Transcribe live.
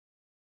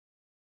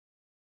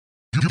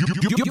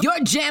You're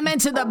jamming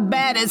to the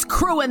baddest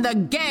crew in the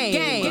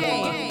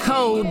game.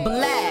 Code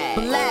Black.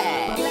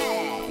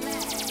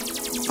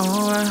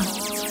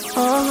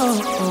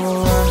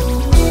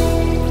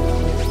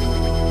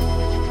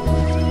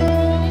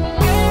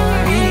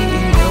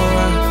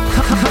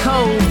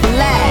 Code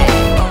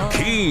Black.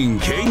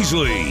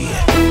 Kingsley.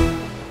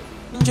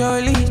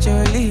 Jolie,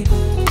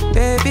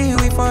 baby,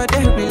 we for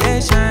the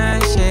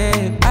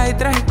relationship. I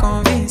try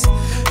convince,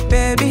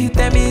 baby,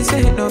 tell me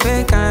say no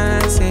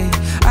vacancy.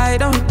 I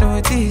don't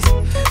notice,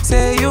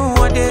 say you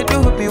want to do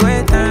me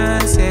wait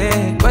and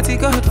say, but it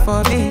good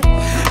for me,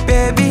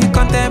 baby,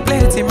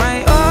 contemplating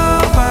my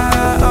over.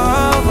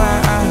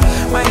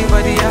 My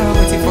body I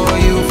waiting for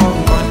you for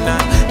corner.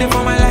 Then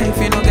for my life,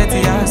 you know get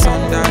the ass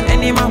under.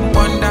 Any man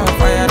wonder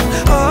fire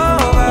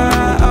over.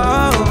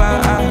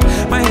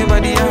 My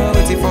body I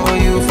waiting for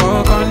you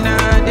for corner.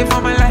 Then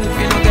for my life,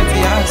 you know get the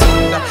ass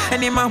under.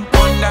 Any man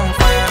wonder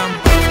fire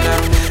under.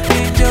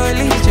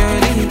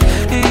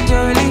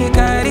 Jolie,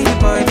 carry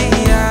body,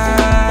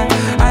 yeah.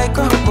 I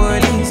call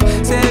police,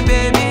 say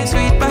baby,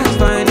 sweet past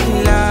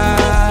vanilla.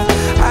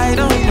 I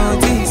don't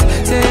notice,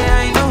 say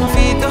I don't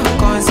fit to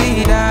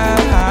consider.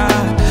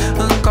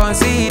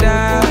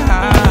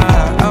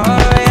 Oh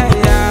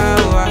yeah.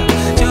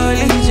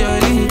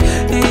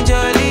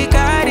 Jolie,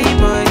 carry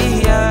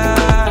body,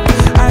 yeah.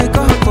 I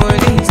call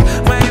police,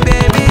 my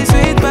baby,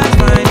 sweet past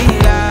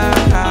vanilla.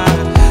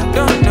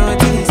 Don't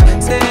notice,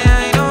 say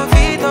I don't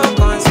fit to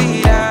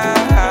consider.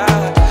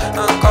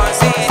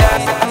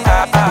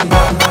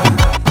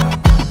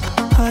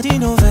 I did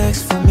no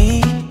vex for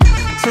me.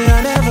 Say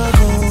I never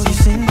go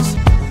these sins,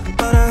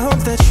 but I hope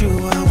that you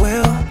are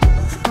well.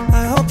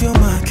 I hope your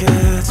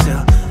market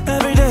sell.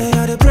 Every day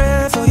I dey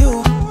pray for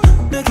you.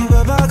 Make you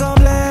Baba, God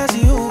bless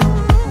you.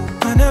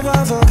 I never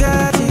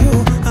forget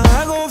you.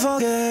 I gon'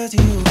 forget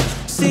you.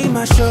 See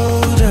my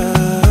shoulder,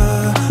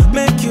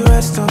 make you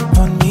rest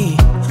upon me.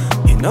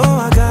 You know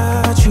I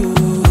got you.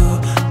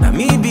 Now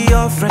me be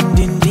your friend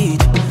indeed.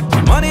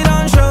 The money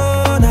don't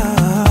show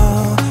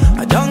now.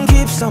 I don't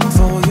keep some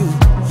for you.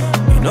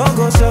 You know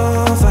go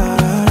so far.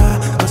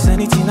 Cause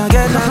anything I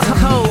get now from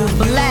Code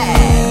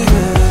Black.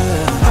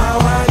 How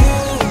are you,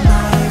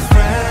 my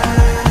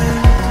friend?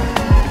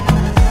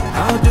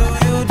 How do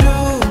you do,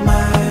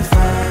 my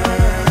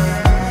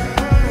friend?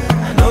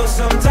 I know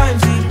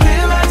sometimes it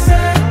feel like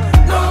say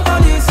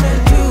nobody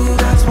sent you.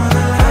 That's when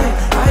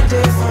I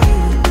did for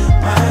you,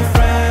 my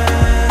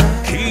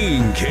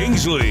friend.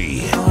 Kingsley.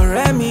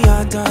 Ọ̀rẹ́ mi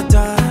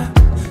àtàtà,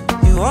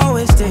 you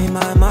always stay in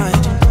my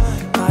mind.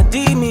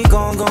 Pàdí mi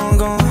gone.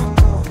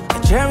 I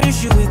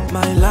cherish you with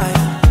my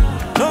life.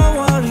 Don't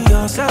worry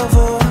yourself,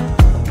 oh.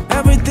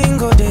 Everything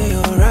go day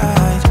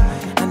alright.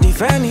 And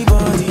if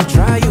anybody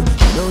try you,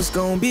 you know it's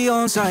gonna be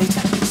on sight.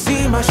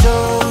 See my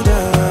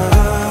shoulder,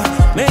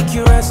 make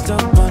you rest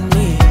upon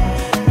me.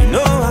 You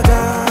know I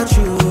got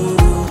you.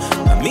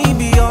 And me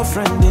be your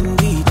friend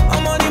indeed.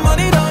 I'm on the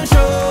money don't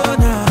show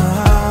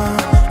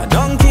now. I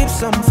don't keep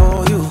some for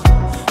you.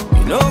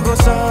 You know go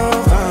so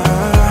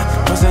far.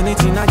 Cause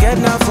anything I get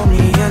now for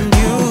me and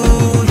you,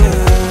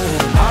 yeah.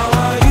 How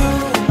are you,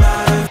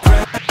 my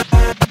friend?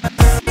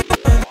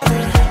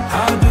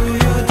 How do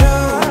you do,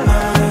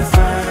 my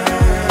friend?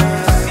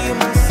 See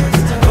my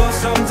sister. Oh,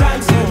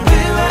 sometimes it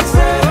feel like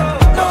say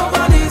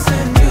nobody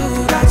sent you.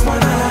 That's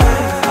when I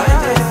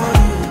did for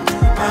you,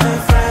 my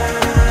friend.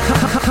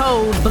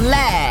 Code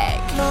Black.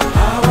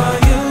 How are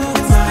you,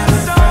 my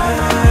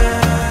friend?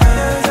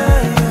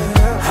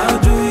 How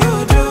do you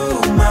do,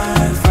 my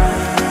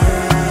friend?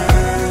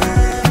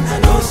 I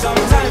know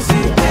sometimes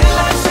it feel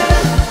like say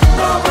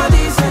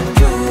nobody sent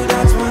you.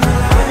 That's when I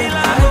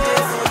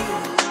did for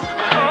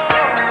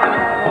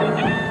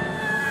you.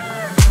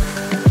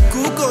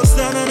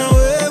 Kukosana na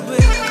wewe,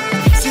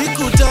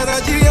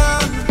 sikutarajia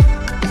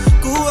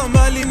kuwa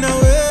mbali na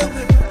wewe,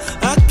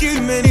 akili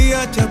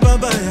imeniacha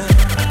babaya.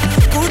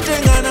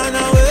 Kutengana na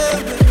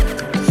wewe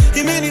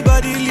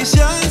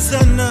imenibadilisha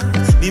sana,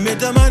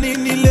 nimetamani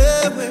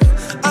nilewe,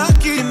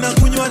 akili na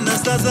kunywa na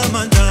sasa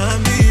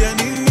manaambia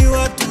nini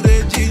watu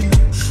rejina.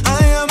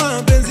 Haya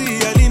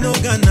mapenzi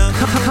yalinogana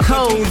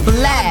Code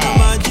Black.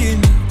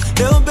 majina.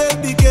 Leo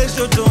baby,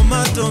 kesho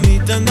tomato,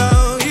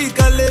 mitandao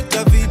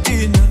ikaleta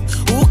vitina.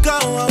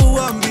 Ukawa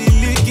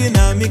uambiliki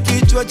na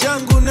mikichwa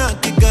changu na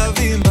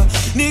kikavimba.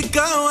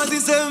 Nikawa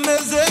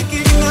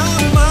sisemezeki,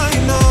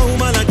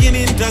 inauma lakini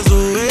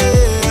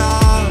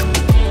nitazoea.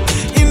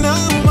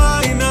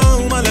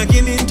 Inauma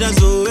lakini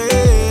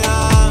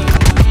nitazoea.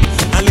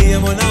 Hali ya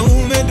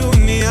mwanaume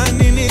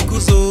duniani ni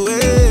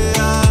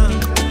kuzoea.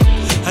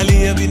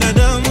 Hali ya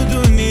binadamu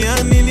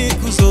duniani ni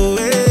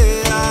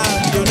kuzoea.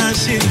 Ndio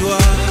nashindwa.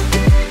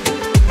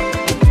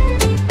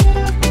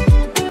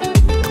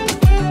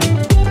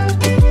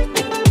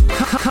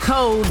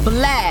 Code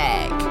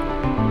Black.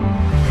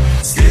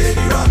 Steady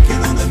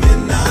rocking on the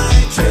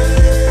midnight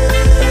train.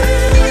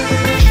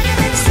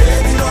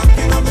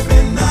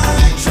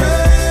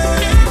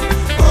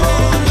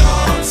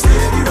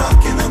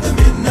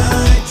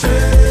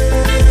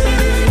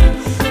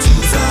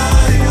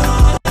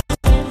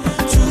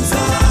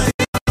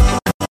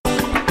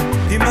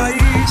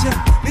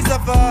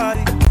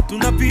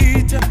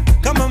 tunapita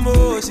kama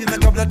moshi na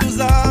kabla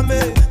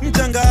tuzame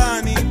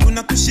mchangani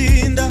kuna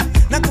kushinda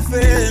na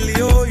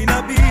kufeli. Oh,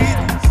 inabidi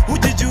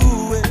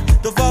ujijue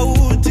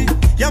tofauti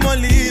ya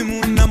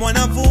mwalimu na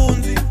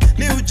mwanafunzi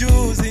ni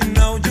ujuzi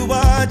na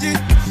ujuaji.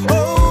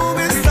 Oh,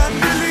 it's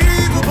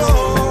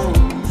unbelievable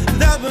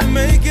that we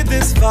make it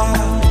this far.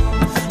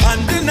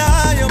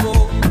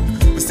 Undeniable,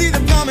 we see the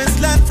promised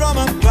land from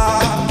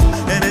afar,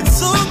 and it's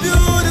so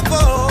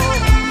beautiful.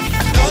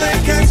 No, they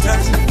can't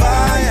touch the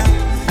fire,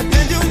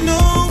 and you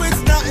know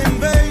it's not in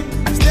vain.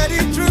 Steady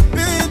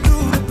dripping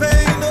through the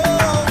pain. Oh,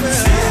 yeah.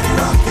 Steady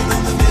rocking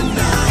on the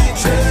midnight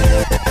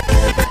train.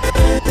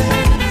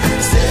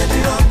 Steady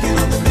rocking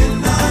on the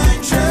midnight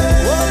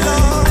train. Oh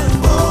Lord,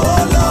 oh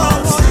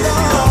Lord,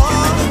 steady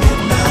rocking on the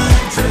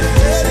midnight train.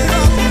 Steady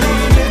rocking on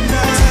the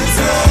midnight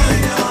train.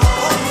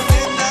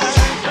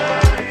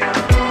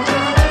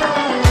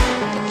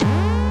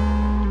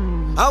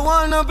 I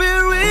wanna be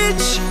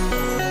rich,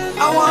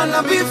 I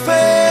wanna be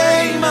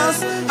famous,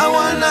 I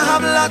wanna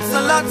have lots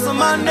and lots of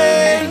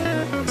money.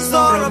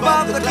 Soar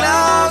above the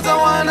clouds, I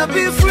wanna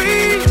be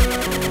free,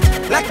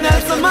 like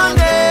Nelson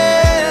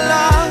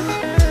Mandela.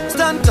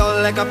 Stand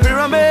tall like a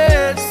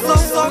pyramid, so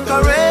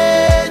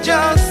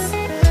courageous.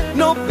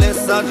 No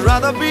place I'd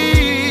rather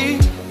be.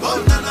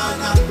 Oh, na, na,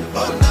 na.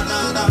 Oh, na,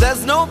 na, na.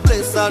 There's no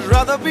place I'd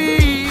rather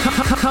be.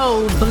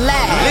 Code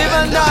Black. Live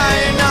and die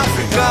in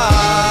Africa.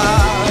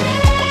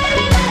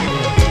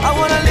 I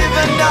wanna live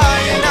and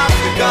die in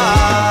Africa.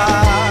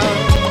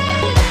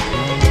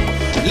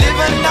 Live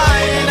and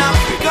die in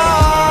Africa.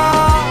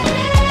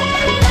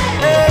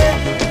 Hey,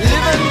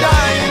 live and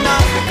die in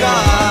Africa.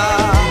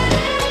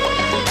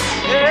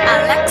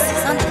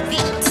 Alexis on the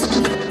beat.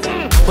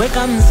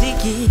 Weka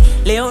mziki,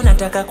 leo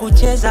nataka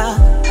kucheza.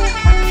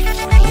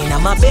 Nina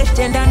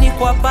mabete ndani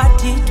kwa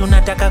pati,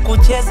 tunataka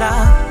kucheza.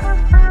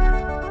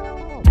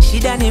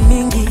 Shida ni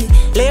mingi,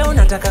 leo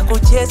nataka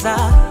kucheza.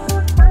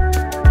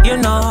 You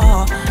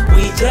know,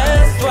 we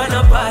just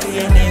wanna party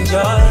and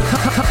enjoy.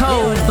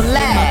 Code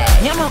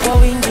Black. Nyama kwa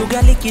wingi,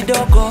 ugali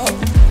kidogo.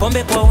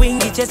 Pombe kwa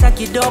wingi, chesa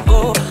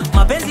kidogo.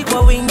 Mapenzi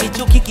kwa wingi,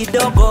 chuki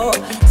kidogo.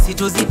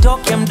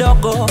 Situzitoke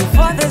mdogo.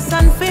 Before the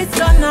sun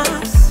fits on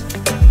us,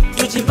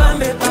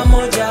 tujibambe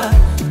pamoja.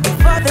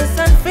 Before the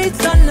sun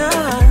fits on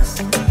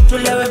us,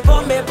 tulewe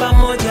pombe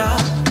pamoja.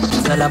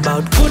 It's all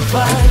about good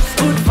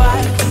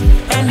vibes,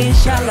 and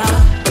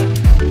inshallah.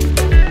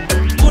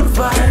 Good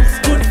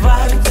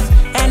vibes,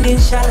 and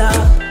inshallah.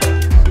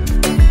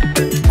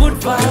 Good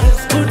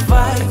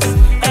vibes,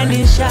 and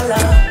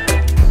inshallah.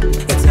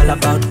 It's all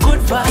about good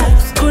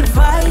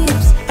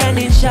vibes, and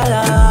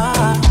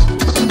inshallah.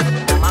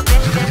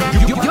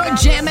 You're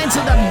jamming to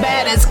the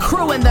baddest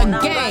crew in the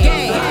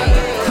game.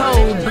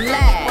 Code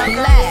Black.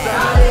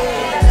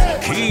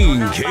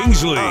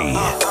 Kingsley.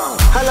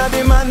 All of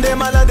the man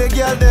them, all of the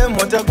girl them.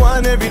 What I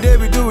want every day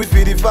we do it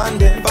for the fun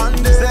them.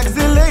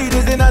 Sexy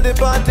ladies in the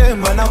party,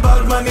 man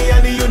about money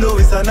and you know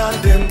it's an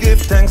anthem. Give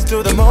thanks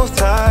to the Most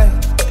High.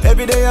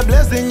 Every day a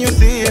blessing you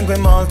see and we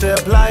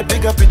multiply.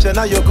 Bigger picture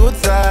now your good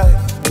side.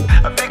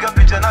 A bigger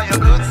picture now your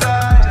good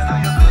side.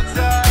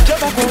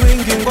 Jaba kwa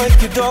wingi ngoi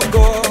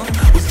kidogo,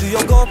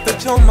 usiogope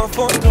choma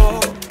foto.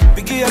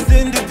 Pigia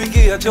Cindy,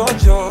 pigia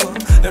Jojo,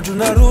 na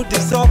tunarudi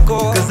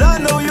soko. Cause I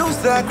know you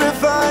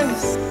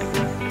sacrifice,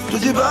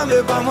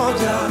 tujibambe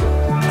pamoja.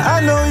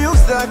 I know you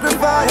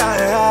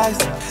sacrifice,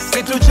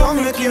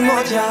 situchome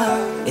kimoja.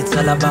 It's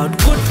all about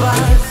good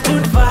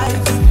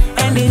vibes,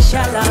 and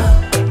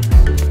inshallah.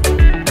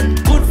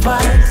 Good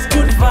vibes,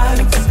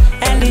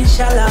 and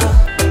inshallah.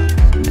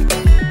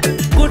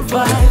 Good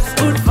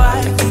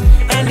vibes,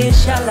 and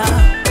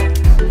inshallah.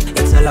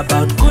 It's all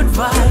about good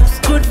vibes.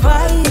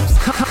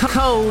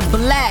 Code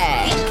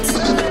Black.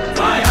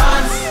 My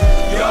hands,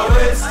 your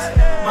waist,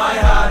 my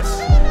heart.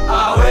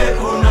 Awe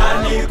kuna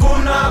ni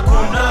kuna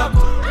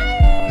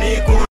ni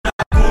kuna.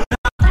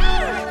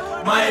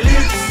 My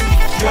lips,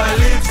 your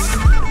lips,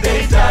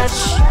 they touch.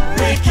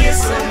 We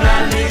kiss na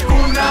ni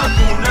kuna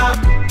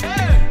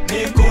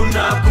ni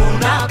kuna.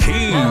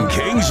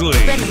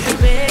 Kingsley.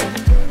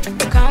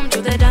 Come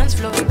to the dance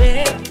floor,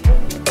 babe.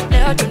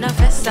 Leo tuna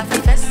festa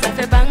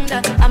fe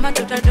banga. Ama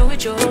tuta do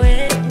it your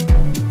way.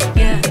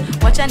 Yeah,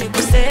 wacha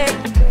nikuse,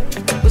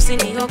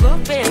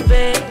 usiniogope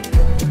babe.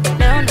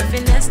 Leo na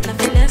finesse na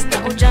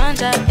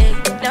ujanja,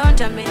 leo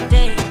nita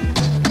maintain.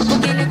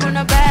 Ukini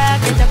kuna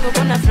back,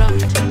 nitakukuna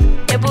front.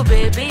 Ebu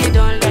baby,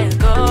 don't let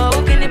go.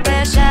 Ukini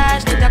pressure,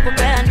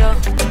 nitakupea ndo.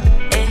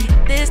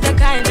 This the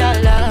kind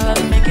of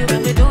love make you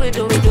let me do it.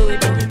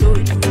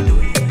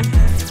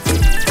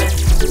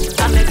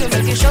 I make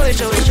you show it.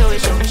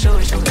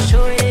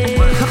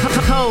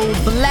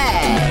 Code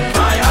Black.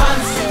 My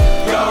hands,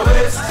 your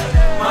waist,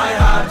 my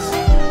heart.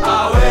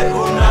 Awe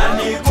kuna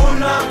ni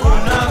kuna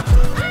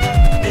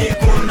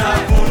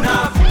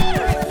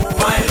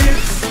My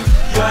lips,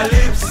 your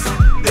lips,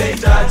 they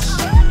touch.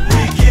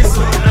 We kiss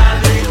una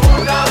ni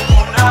kuna.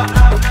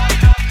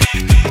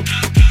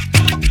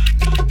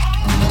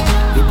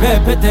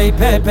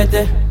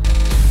 Ipepete.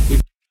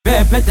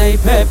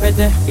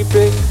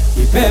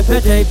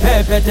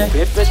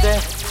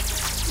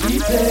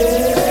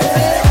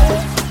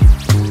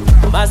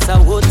 Massa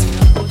Wood,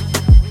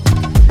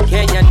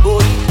 Kenyan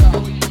boy,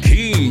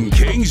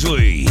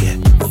 Kingsley.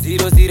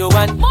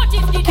 001.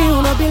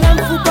 Kiuno bila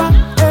mfupa,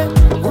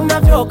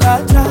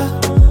 unavyokata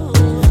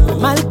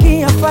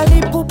malkia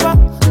falipupa,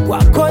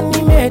 wako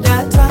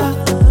nimedata.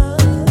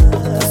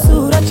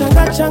 Sura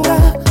changa changa,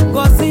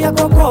 ngozi ya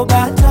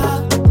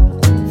kokobata,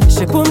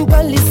 shepu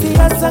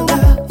mkalisia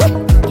sanga,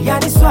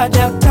 yani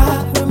swadakta.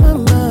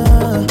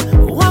 Mama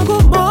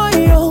wangu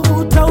moyo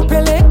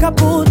utaupeleka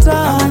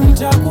puta,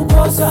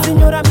 nitakukosa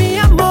sinyora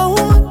mia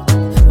moja,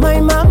 my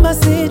mama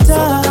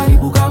sita.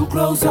 Karibu come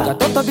closer,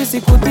 katoto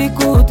bisikuti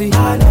kuti,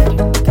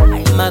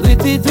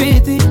 madwiti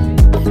twiti,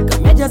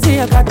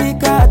 kamejazia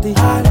katikati,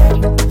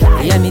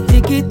 yani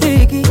tiki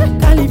tiki,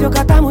 kalivyo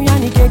katamu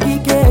yani keki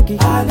keki,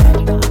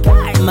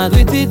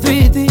 madwiti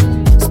twiti,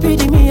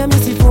 speedy mia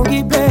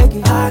misifungi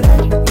beki,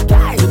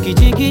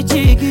 tukichiki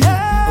chiki,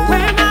 we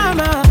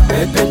mama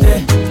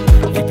pepete,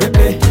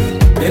 ipepe,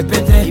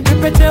 pepete,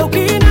 ipepete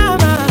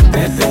ukinama,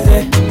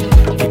 pepete,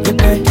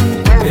 ipepe,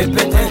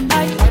 pepete,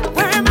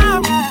 we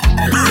mama.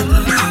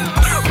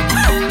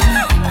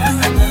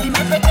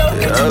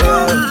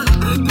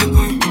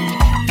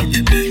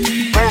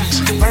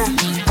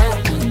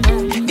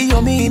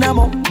 Iyo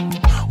minamo,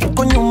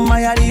 uko nyuma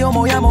yaliyo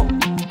moyamo.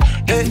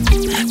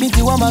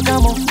 Binti wa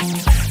magamo,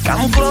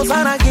 come closer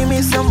and give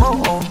me some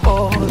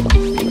more.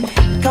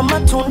 Kama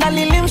tunda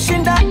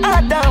lilimshinda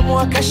Adamu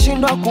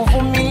akashindwa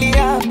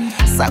kuvumilia,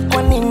 sa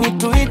kwa nini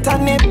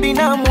tuitane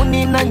binamu?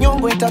 Nina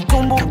nyongo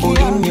itatumbukia.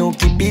 Ulimi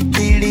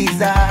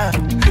ukipitiliza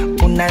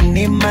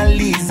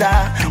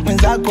unanimaliza,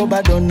 mwenzako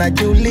bado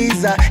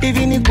najiuliza,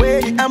 hivi ni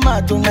kweli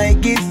ama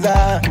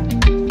tunaigiza?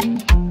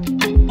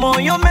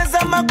 Moyo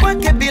mezama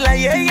kwake bila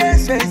yeye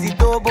siwezi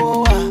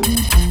toboa,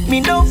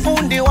 mindo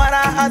fundi wa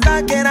raha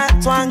zake na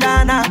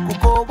twangana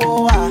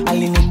kukoboa.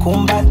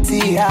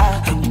 Alinikumbatia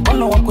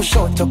mkono wa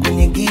kushoto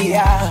kwenye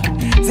gia,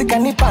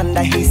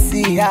 zikanipanda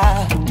hisia,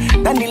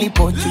 na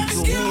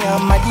nilipochuchumia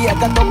maji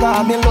yakatoka.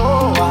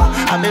 Ameloa,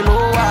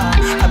 ameloa,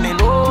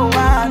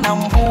 ameloa na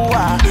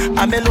mvua,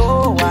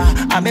 ameloa,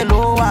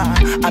 ameloa,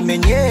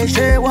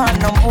 amenyeshewa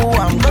na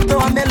mvua. Mtoto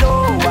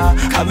ameloa,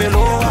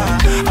 ameloa,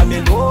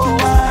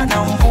 ameloa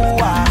na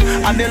mvua,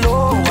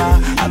 ameloa,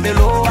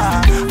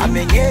 ameloa,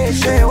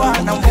 amenyeshewa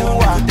na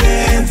mvua.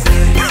 Dance,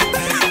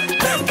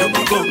 bend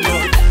mugongo,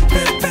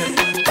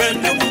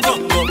 bend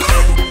mugongo,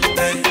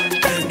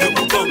 bend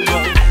mugongo,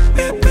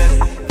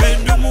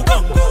 bend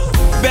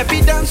mugongo.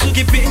 Baby dance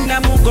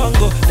ukipinda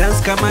mugongo,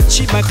 dance kama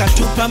chiba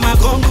katupa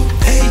magongo.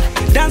 Hey,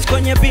 dance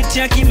kwenye beat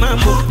ya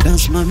kimambo,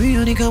 dance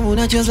mamio ni kama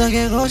unacheza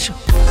kegosho.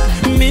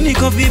 Mimi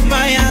niko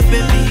vibaya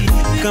baby,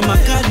 kama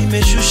kali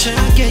meshusha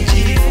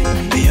keji.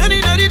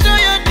 Yani narita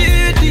ya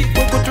didi,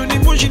 poko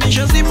tunimushi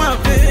nishazima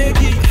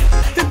pegi.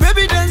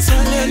 Baby dance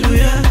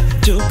hallelujah,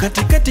 jo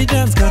katikati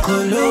dance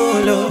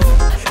kakololo.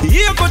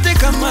 Hiyo kote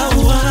kama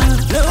ua,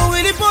 leo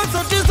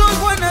iliposa tizo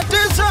kwa na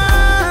tesa,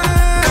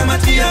 kama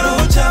tia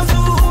roho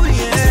chafu,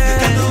 yeah.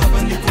 Kando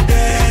hapa ni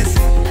kudance,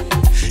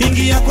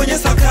 ingia kwenye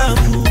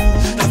sakafu,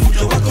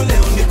 tafuto wako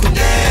leo ni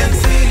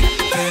kudance.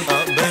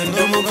 Bend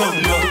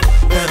mugongo,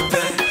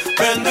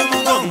 bend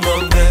mugongo,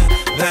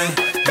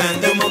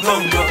 bend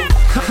mugongo.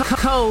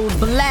 Code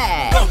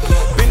Black.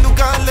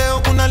 Pinduka leo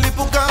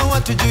kunalipuka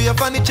watu juu ya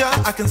furniture.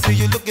 I can see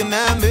you looking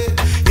at me.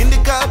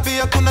 Indika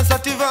pia kuna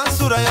sativa,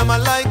 sura ya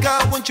malaika.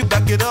 Won't you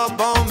back it up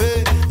on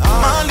me?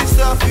 Mali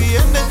safi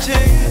and the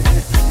chain.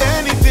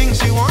 Anything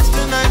she wants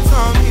tonight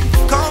on me.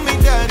 Call me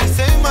daddy,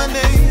 say my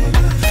name.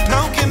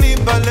 Now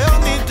ukinipa leo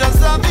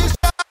nitasafisha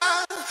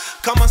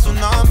kama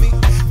tsunami.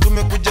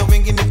 Tumekuja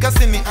wengi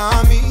nikasi ni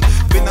army.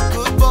 Been a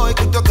good boy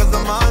kutoka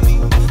zamani.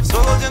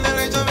 Solo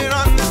generation we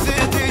run the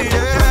city,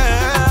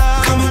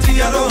 yeah. Kama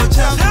tia roho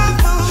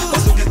chafu,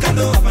 usuke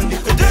kando hapa ni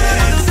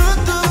kudance.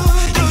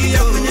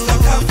 Ingia kwenye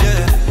sakafu,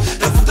 yeah.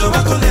 Tafuta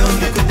wako leo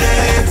ni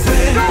kudance.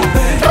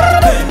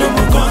 Bend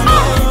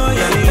mugongo,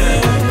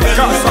 yeah.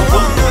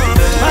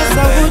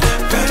 Massa Wood,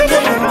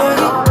 Kenyan boy,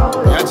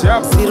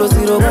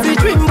 00.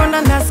 Sijui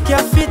mbona nasikia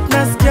fit,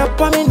 nasikia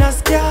pami,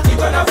 nasikia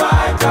Gonna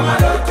vibe kama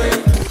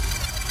lote.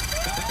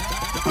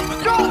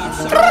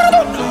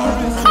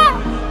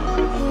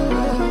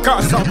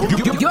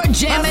 You're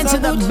jamming to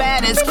the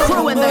baddest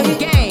crew in the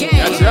game.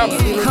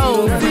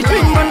 Code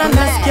sijui mbona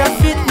nasikia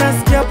fit,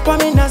 nasikia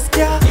pami,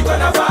 nasikia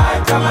Gonna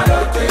vibe kama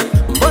lote.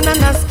 mbona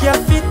nasikia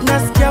fit,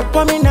 nasikia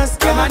pami,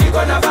 nasikia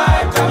Gonna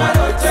vibe kama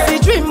lote.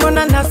 sijui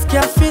mbona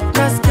nasikia fit,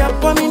 nasikia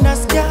pami,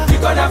 nasikia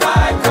Gonna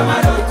vibe kama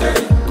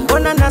lote.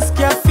 mbona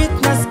nasikia fit,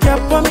 nasikia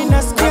pami,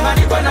 nasikia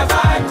Gonna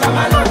vibe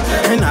kama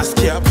lote.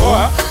 Nasikia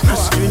poa,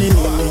 nasijui ni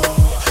nini.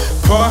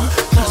 Poa,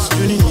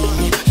 nasijui ni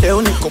nini.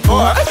 Leo niko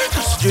poa,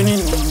 nasijui ni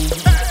nini.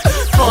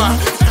 Poa,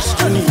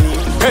 nasijui ni nini.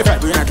 Hey,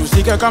 vibe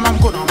inatusika kama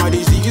mkono wa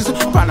disease.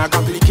 Pana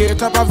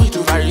complicate hapa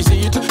vitu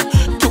varisite.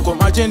 Tuko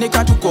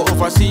majenika, tuko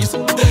overseas.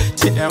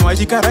 Chile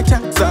maji karakta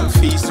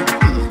selfies.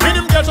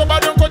 Mini mgeto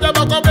bado mkoja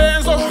bako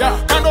benzo.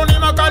 Kando ni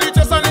makali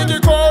chesa nigi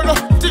kolo.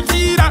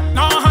 Titira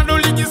na handle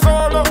ligi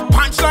solo.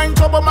 Punchline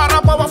trouble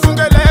marapa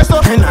wafunge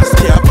leso.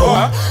 Nasikia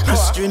poa,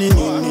 nasijui sijui ni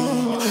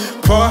nini.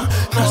 Poa,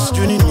 na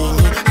sijui ni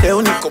nini.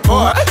 Leo niko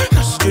poa,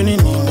 na sijui ni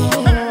nini.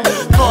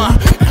 Poa,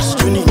 na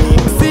sijui ni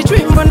nini.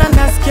 Sijui mbona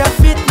nasikia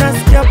fit,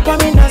 nasikia poa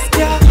mi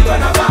nasikia.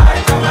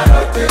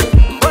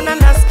 Mbona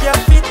nasikia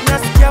fit,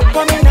 nasikia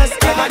poa mi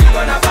nasikia.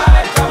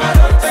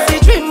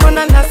 Sijui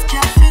mbona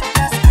nasikia fit,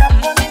 nasikia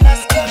poa mi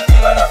nasikia.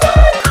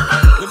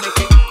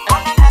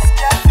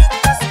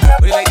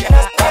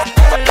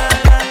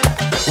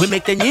 We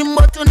make the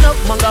nyimbo to knock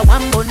manga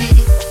wamboni.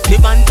 The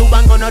band to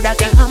bang on that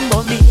can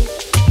humble me.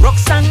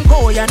 Roxanne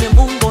go ya ni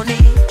mungoni.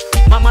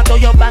 Mama to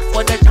your back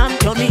for the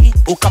champion.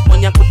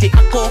 Ukaponya kuti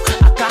ako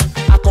aka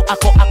ako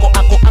ako ako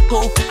ako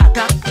ako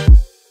aka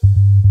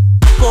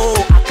ako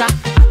aka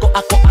ako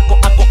ako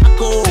ako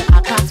ako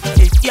aka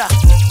yeah.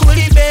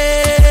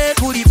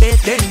 Kulibe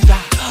denda.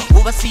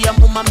 Ubasia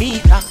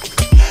mumamita.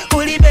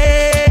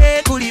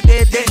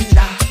 Kulibe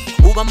denda.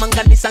 Uba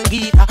mangani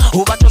sangita.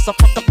 Uba chosa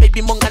foto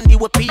baby mongani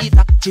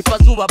wepita. Chipa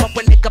zuba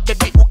bakweneka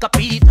baby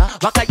ukapita.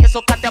 Waka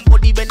yeso kata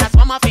body benas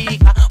mama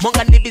fika.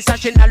 Mongani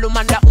bisashe na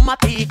lumanda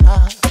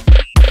umapika.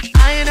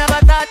 I never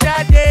thought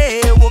that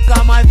day would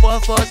come my fall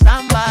for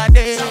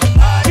somebody.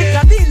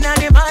 Chika bina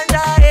ni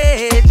manda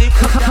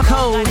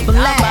Cold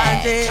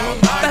Black.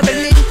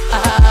 Bubbly,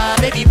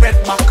 baby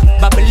break back.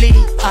 Bubbly,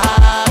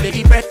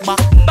 baby break back.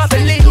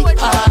 Bubbly,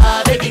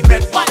 baby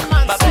break back.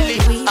 Bubbly,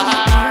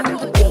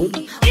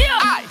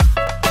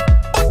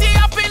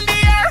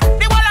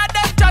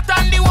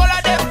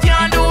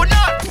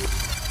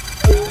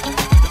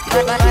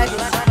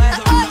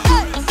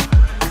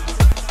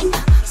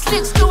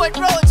 Sticks to it,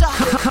 Roger.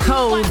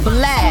 Cold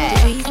Black.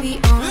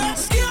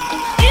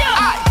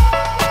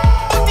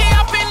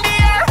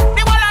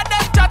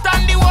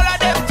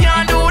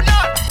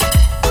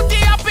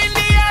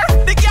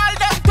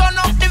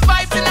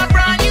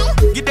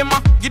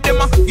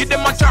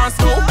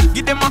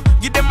 Give them a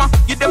chance now.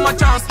 Give them a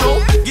chance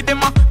now. Give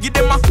them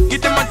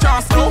a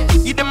chance now.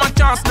 Give them a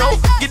chance now.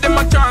 Give them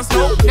a chance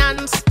now.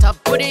 Non-stop,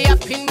 put it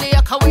up in the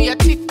air, cause we a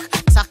tick.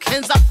 Tuck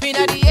hands up in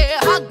the air,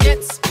 hug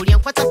gets. Put your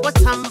pata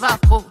potam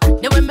vapo.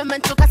 Newe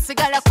memento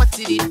kasigala kwa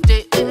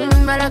tiride.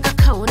 Maraga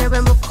kaune we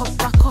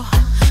mukopako.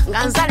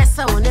 Nganzale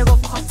sa one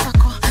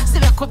bokotako.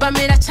 Sibe kuba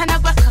mira chana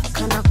gwa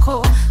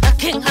kakanako. The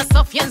king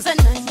herself yenze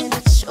na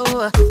nyina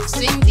show.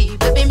 Cindy,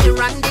 baby me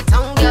run the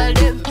town girl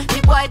them.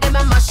 The boy them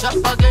a mash up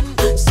again.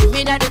 See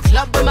me at the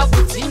club with my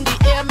boots in the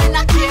air, me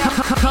not care.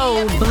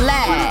 Cold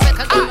Black. Put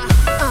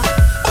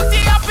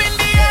it up in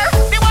the air.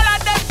 The whole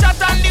of them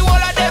chat and the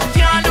whole of them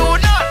can't do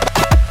none.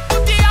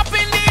 Put it up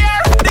in the air.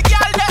 The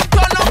girl them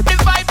turn up the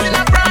vibes in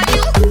a brand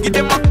new. Give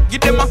them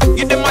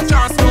a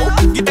chance now.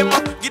 Give them a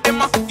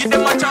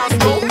chance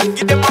now.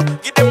 Give them a chance now.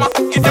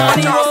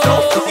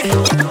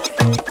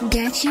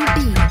 Get you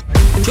beat.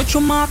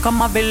 chuchuma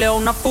kama vile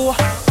unafua.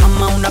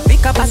 Kama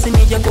unapika basi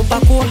nije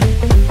kupakua.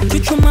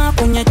 Chuchuma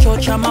kwenye choo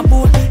cha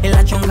mabua.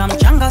 Ila chunga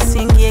mchanga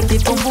singie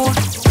kitumbua.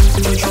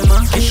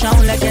 Chuchuma kisha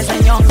ulegeze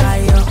nyonga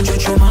yo.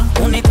 Chuchuma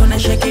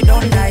unitoneshe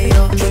kidonda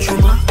yo.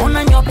 Chuchuma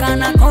unanyoka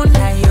na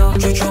konda yo.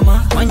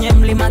 Chuchuma mwenye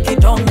mlima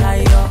kidonga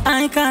yo.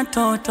 Aika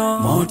toto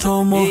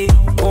moto moto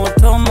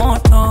moto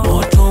moto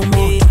moto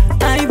moto.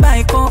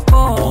 Aibai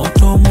koko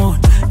moto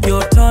moto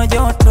joto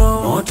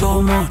joto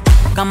moto moto.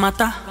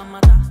 Kamata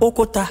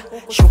ukuta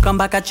shuka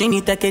mpaka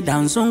chini teke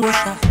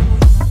danzungusha.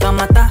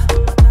 Kamata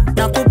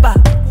nakupa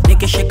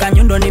nikishika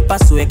nyundo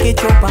nipasue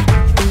kichupa.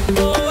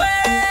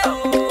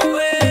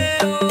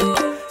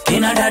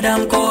 Kina dada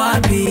mko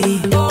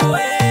wapi?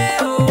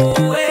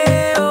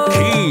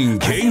 King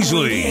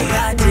Kingsley.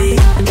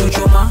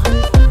 Chuchuma,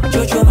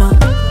 chuchuma,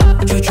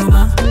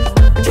 chuchuma,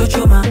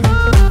 chuchuma,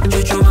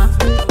 chuchuma,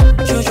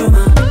 chuchuma,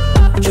 chuchuma,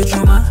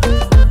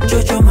 chuchuma,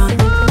 chuchuma,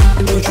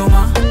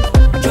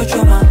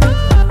 chuchuma,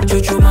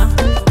 chuchuma,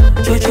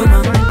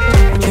 chuchuma,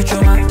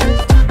 chuchuma,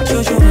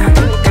 chuchuma.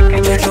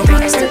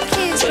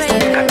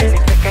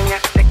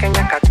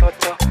 Pequeña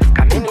katoto,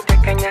 kamini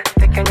pequeña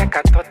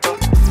katoto,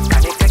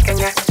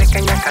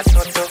 pequeña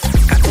katoto,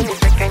 kamini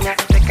pequeña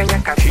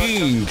katoto.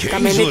 King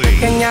Kamini Kingsley.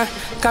 pequeña,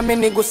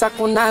 kamini gusa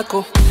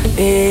kunako,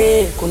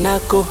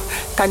 kunako.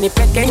 Kani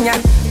pequeña,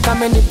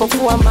 kamini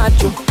pofua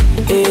macho,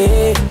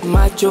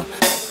 macho.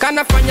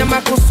 Kanafanya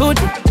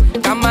makusudi,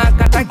 kama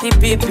kataki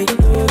pipi.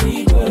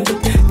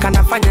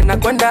 Kanafanya na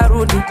kwenda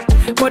rudi,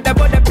 boda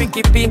boda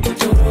piki piki.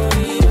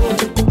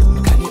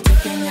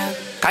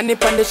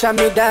 Kanipandisha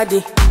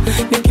midadi,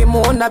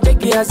 nikimuona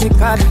begi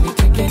hazikadi.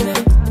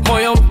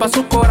 Moyo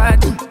mpasuko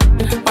radi,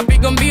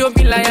 mapigo mbio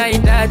bila ya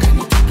idadi.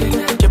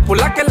 Chepu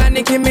lake la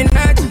Nicki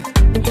Minaj,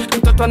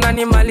 mtoto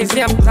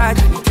ananimalizia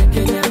mtaji.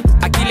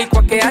 Akili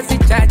kwake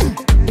hazichaji,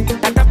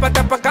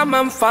 natapatapa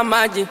kama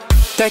mfamaji.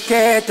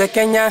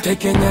 Tekenya,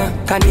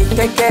 kani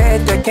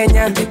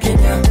tekenya,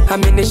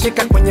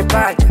 aminishika kwenye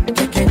paja.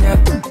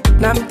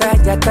 Na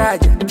mtaja,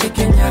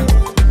 tekenya,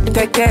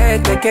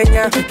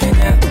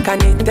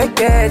 kani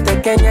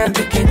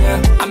tekenya,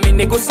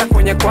 aminigusa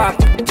kwenye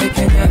kwapa.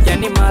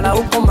 Yani mara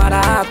huko mara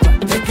hapa.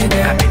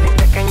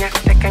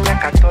 Tekenya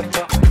katoto,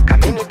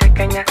 kamini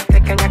tekenya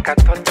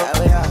katoto,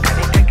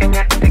 kani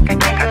tekenya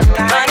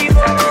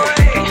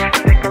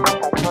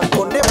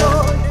katoto.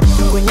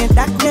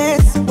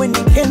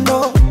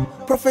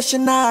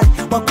 professional,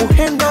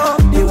 wakuhendo.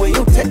 The way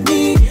you take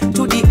me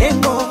to the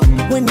angle.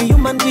 When you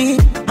human being,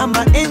 I'm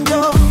an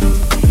angel.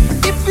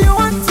 If you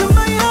want to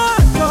my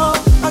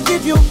heart, I'll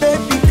give you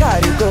baby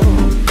karigo.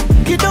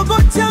 Kidogo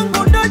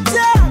changu ndo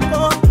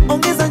chako,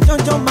 ongeza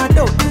njonjo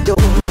madogo.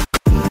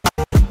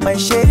 My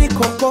sherry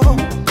coco,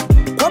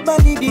 kwa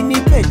baridi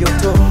nipe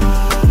joto.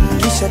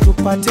 Kisha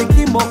tupate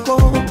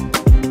kimoko,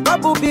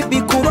 babu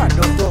bibi kuwa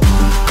dodo.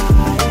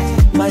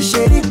 My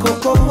sherry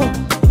coco,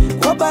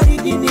 kwa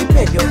baridi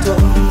nipe joto.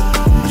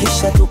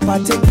 Kisha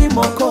tupate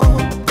kimoko,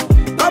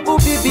 babu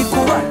bibi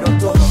kuwa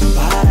dodo.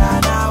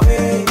 Para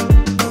nawe,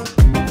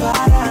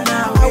 para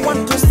nawe. I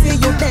want to see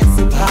you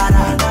dancing.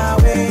 Para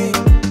nawe,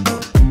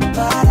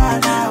 para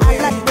nawe.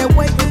 I like the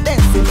way you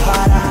dancing.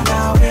 Para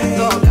nawe,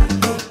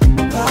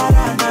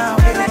 para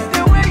nawe. I like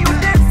the way you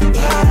dancing.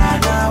 Para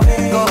nawe,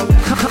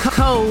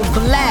 Cold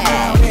Black.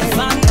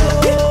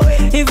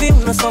 Hivi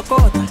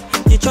unasokota,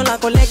 jicho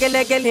lako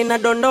lege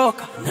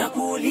linadondoka.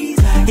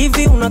 Nakuuliza,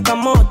 hivi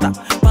unakamota,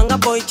 panga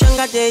boy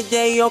changa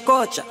JJ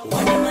yokocha.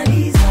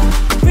 Wanamaliza,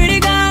 pretty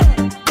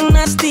girl,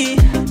 nasty.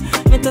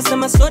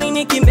 Nitasema sorry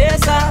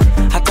nikimbeza,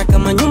 hata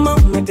kama nyuma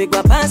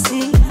umepigwa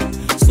pasi.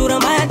 Sura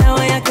mbaya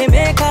dawa yake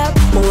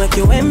makeup,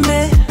 uweke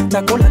wembe,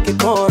 takula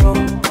kiporo.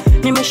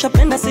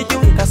 Nimeshapenda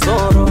sijui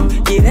kasoro,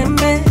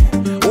 jirembe,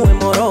 uwe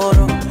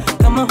mororo.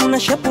 Kama huna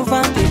shepu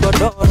vati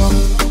godoro.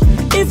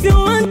 If you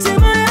want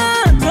my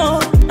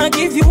heart, I'll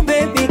give you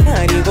baby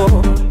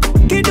karigo.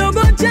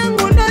 Kidogo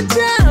changu ndo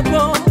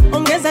chako,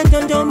 ongeza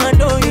njonjo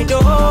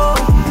madoido.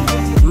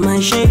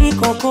 Maisha ni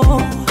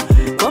koko,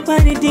 kwa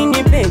baridi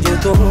nipe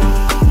joto.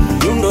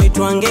 Yundo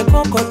itwange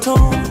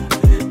kokoto,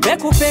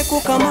 peku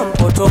peku kama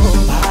mpoto.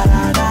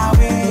 para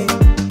nawe,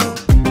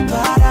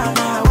 para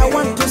nawe. I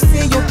want to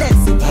see you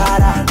dancing.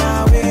 Para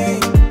nawe,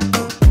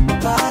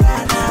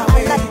 para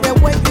nawe. I like the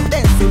way you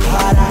dancing.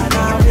 Para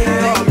nawe,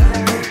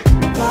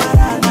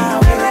 para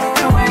nawe. I like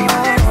the way you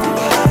dancing.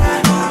 Para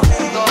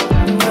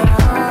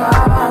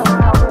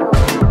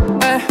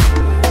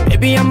nawe.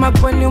 Baby ama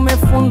kweli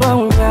umefundwa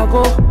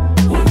unyago.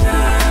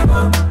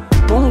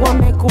 Mungu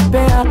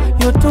amekupea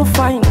you too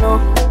fine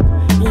no.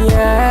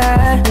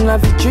 Yeah, na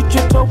vichuchu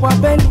toka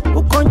beli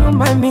uko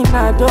nyuma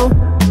minado.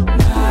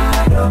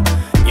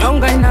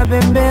 Nyonga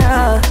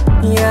inabembea.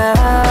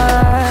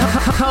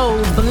 Yeah,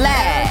 Cold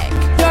Black.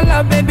 your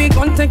love baby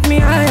gon' take me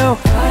higher.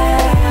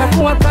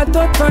 Nakuwa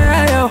katoto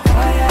yayo.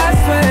 I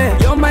swear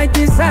you're my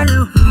desire.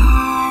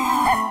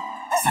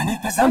 Sani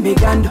pesa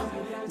migando,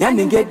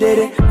 yani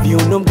ngedere,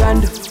 viuno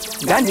mgando.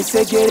 Gani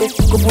segere,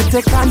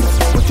 kupute kando,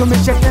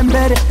 uchumeshe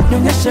kembere.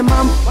 Nyonyeshe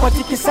mambo,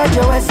 watikisaje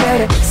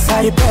wezere.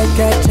 Sa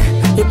ipekeche,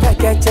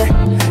 ipekeche,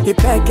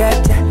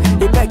 ipekeche,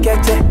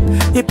 ipekeche,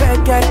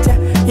 ipekeche,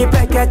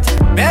 ipekeche.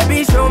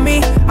 Baby show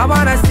me, I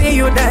wanna see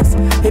you dance.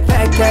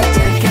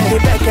 Ipekeche,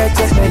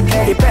 ipekeche,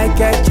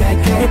 ipekeche,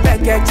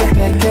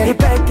 ipekeche,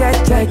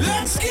 ipekeche.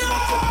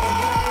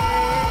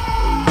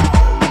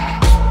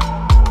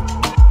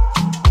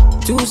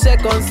 Two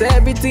seconds,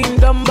 everything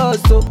done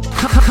bust up.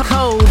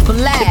 Cold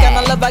Black. The kind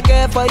of love I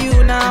get for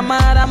you, now I'm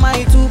mad at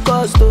my too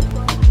cost up.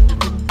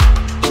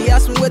 She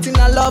asked me waiting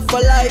I love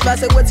for life, I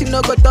said waiting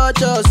no go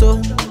touch us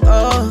so.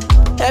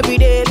 Every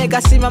day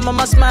nigga see my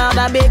mama smile,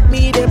 that make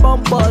me the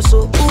bump us so.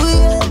 Ooh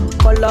yeah,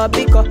 color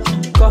pico,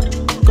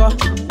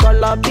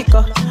 color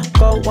pico,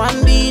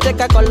 one B take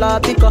a color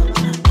pico,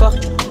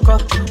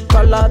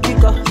 color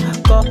pico,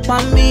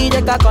 one B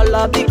take a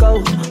color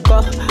pico,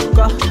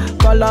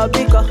 color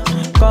pico.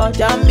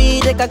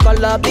 Jammy, take a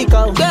color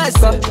pico. Yes,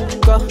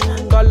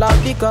 color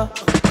pico.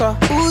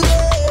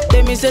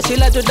 They me say she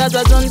like to dance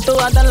a zonto,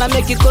 I don't like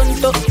make it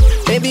conto.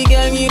 Baby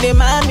girl, you the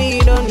mommy,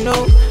 you don't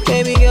know.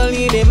 Baby girl,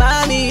 you the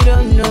mommy, you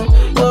don't know.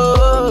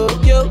 Oh,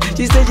 yo,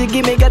 she said she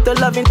give me ghetto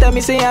love and tell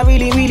me say I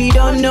really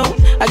don't know.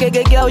 I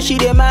get girl, she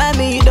the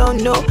mommy, you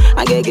don't know.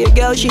 I get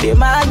girl, she the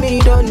mommy,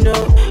 you don't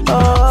know.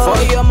 Oh,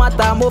 for your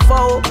mata, mo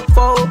fo,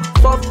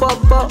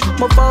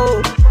 mo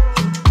fo.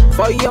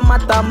 For your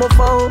mata, mo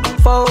fo,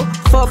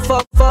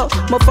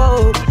 mo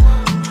fo.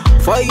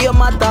 For your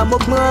mata, mo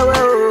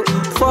fo,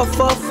 mo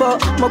fo.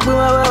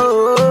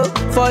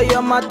 For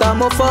your mata,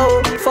 mo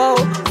fo,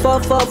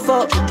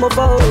 mo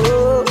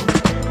fo.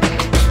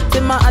 Say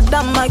my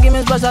Adama, give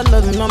me special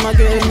love, mama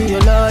give me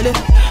your lolly.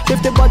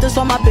 50 bottles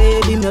for my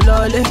baby, me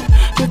lolly.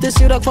 50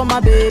 syrup for my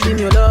baby,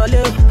 me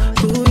lolly.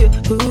 Ooh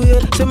yeah.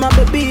 Say my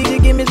baby, you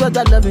give me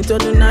special love until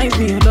the night,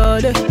 me your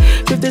lolly.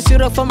 50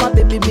 syrup for my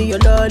baby, me your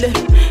lolly.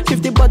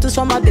 50 bottles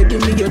for my baby,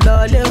 me your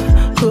lolly.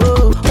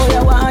 Oh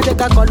yeah, one take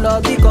a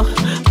color bico,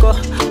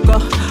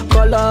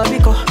 color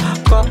bico.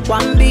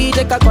 One B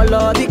take a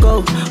color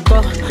bico,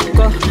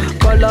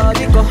 color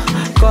bico.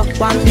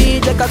 One B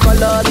take a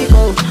color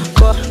bico,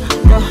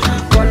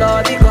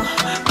 color bico.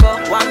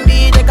 One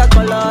B take a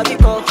color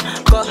bico,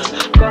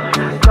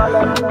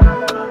 color.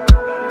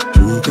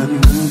 You can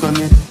move on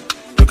it.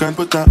 You can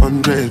put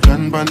 100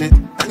 grand on it.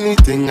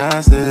 Anything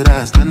I said,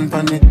 I stand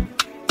on it.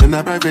 In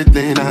a private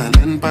lane, I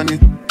land on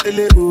it. They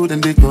lay hood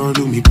and they call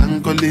me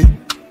Bankole.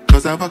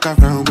 Cause I walk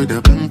around with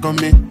a bank on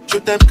me.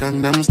 Shoot them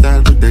Gangnam style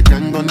with the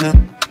gang on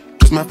them.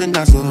 Put my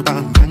fingers up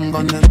and bang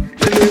on them.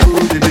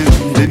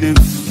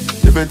 Deliver.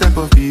 Different type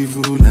of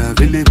evil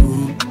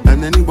available,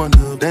 and any one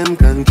of them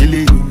can kill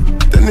you.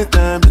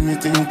 Anytime,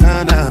 anything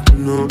can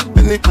happen, no.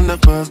 Any kind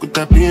of us could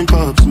have been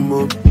pop some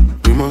more.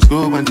 We must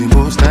go when the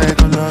most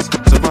like on us.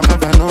 So I'm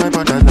paranoid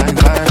about that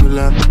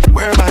 9-5.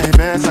 Wear my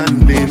best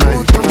and play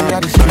my brother.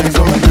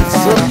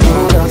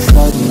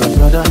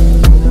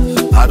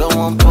 I don't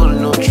want pull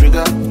no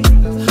trigger.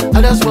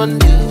 I just want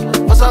this,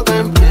 what's up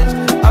going place?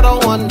 I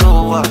don't want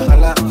no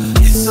wahala.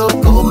 It's so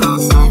cold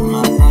outside,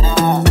 my brother.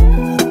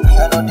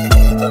 I don't need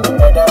it on the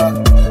brother.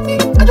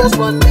 I just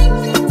want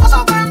this, what's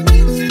up going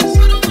place?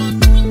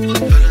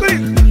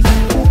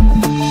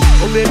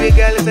 Oh baby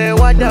girl, say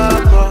what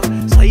up,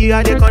 so you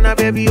at the corner,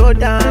 baby, oh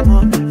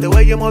damn, the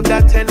way you move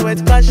that 10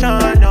 with caution,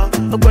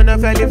 I'm gonna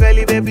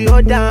belly, baby,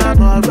 oh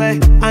damn,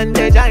 and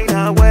the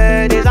China,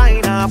 where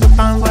designer, put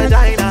on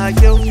vagina,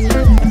 you.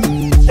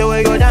 The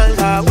way you dance,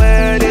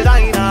 where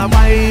designer,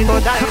 why go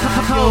down,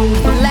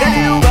 get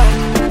you back,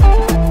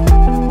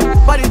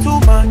 body too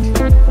much,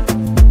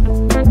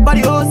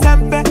 body oh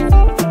sempe,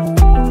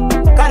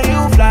 carry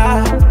you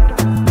fly,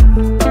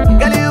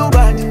 get you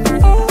back,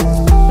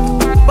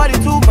 body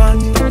too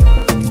much,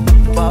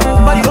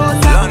 body oh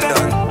sempe,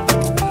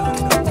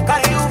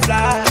 carry you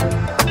fly.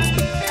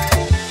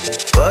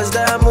 Cause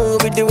that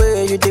move with the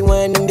way you do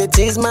when in the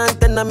tease man,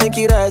 then I make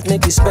you rise,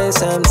 make you spend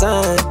some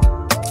time.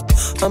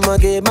 I'ma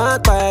get my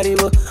body,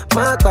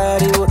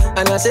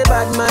 and I say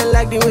bad man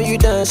like the way you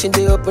dancing.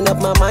 They open up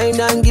my mind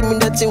and give me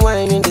that thing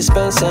wine and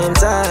spend some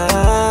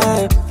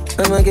time.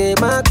 I'ma get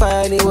my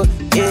body,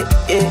 yeah.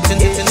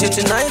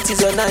 Tonight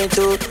is your night,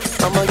 oh.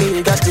 I'ma give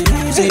you got to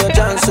use your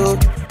chance, so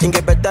it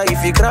get better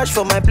if you crash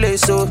for my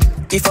place, so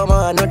if I'm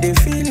out, I know they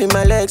feel in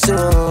my legs,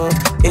 so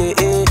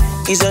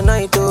it's your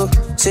night, oh.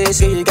 Say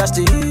you got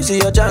to use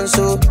your chance,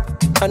 so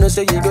I know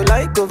say you go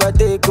like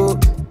overtake, oh.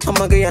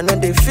 I'ma get you know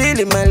they feel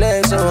in my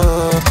legs,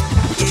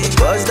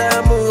 Cause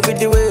that move with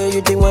the way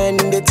you do when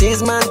in the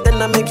tease man, then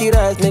I make you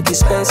rise, make you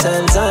spend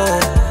some time.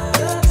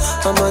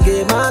 I'ma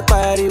get my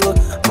body,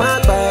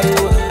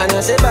 and I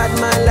say bad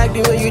man like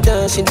the way you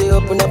dancing. They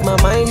open up my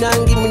mind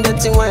and give me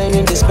that thing wine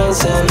and they spend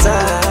some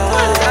time.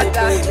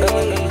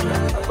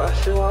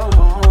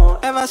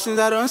 Ever since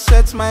I don't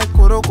set my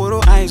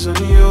koro eyes on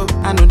you,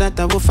 I know that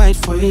I will fight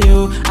for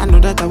you. I know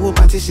that I will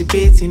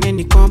participate in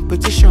any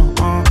competition.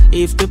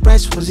 If the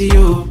price was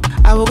you,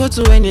 I will go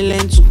to any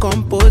length to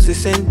compose a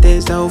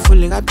sentence that will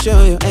fully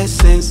capture your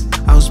essence.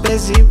 I will spare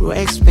zero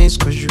expense,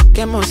 cause you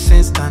get more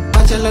sense than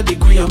bachelor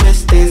degree or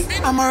masters.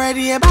 I'm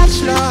already a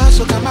bachelor,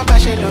 so got my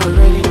bachelor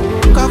already.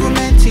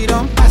 Government, he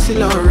don't pass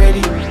it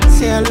already.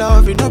 Say I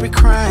love you, no be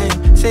crime.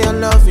 Say I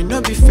love you,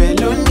 no be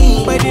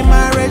felony. But the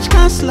marriage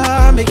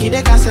counselor, make it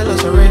they cancel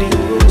us already.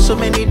 So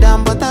many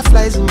damn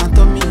butterflies in my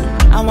tummy.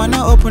 I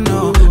wanna open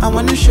up, I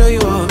wanna show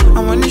you all,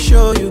 I wanna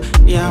show you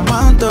the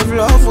amount of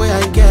love where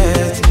I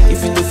get.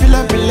 If you to fill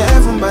up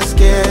 11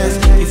 baskets,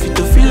 if you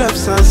to fill up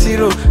San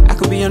Siro, I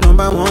could be your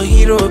 #1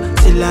 hero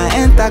till I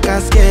enter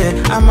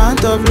casket.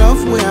 Amount of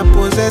love where I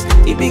possess.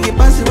 If big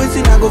pass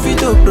waiting, I go fit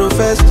to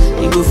profess.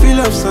 You go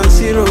fill up San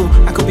Siro,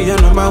 I could be your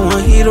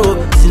 #1 hero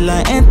till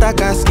I enter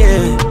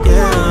casket.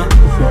 Yeah.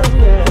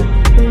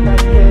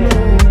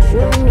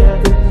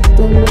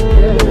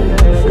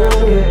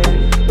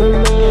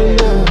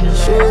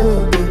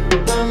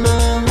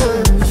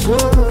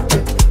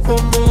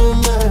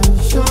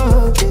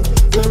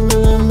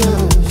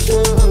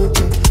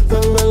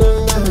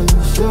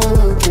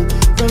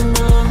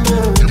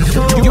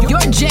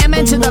 You're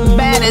jamming to the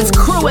baddest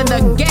crew in the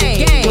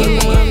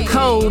game.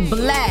 Code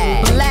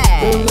Black.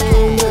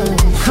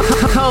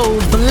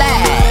 Code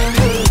Black.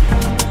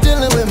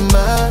 Dealing with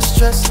my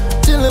stress,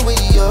 dealing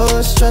with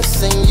your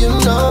stress, and you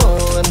know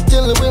I'm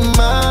dealing with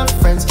my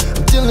friends.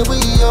 I'm dealing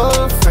with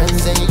your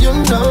friends, and you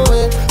know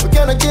it. We're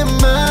gonna get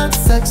mad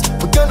sex,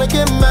 we're gonna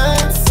get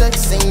mad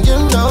sex, and you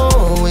know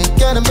we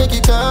gotta make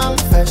you come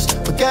fresh.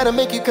 We gotta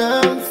make you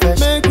come fresh.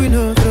 Make we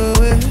no throw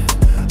it,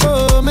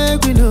 oh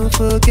make we no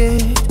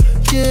forget.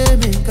 Yeah,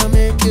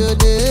 make your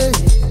day.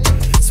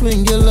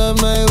 Swing your love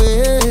my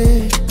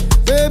way,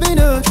 baby,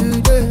 not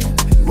today.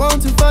 You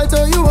want to fight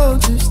or you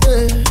want to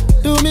stay?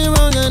 Do me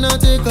wrong and I'll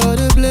take all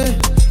the blame.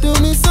 Do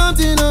me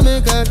something to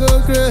make I go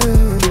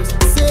crazy.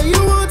 Say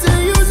you want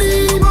and you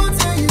need.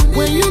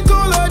 When you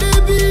call all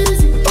the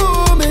busy,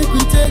 oh make we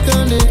take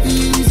on the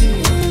easy.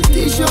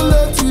 Teach your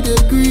love to the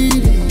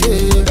greedy,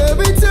 yeah.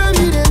 Every time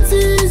you dey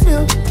tease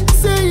me,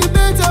 say you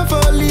better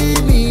for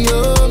leave me,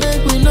 oh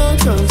make we not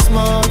turn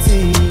small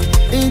thing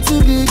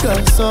into bigger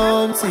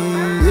something,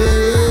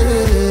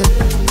 yeah.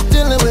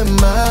 Dealing with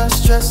my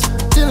stress,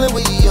 dealing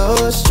with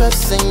your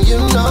stress, and you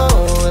know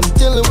I'm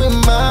dealing with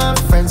my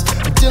friends.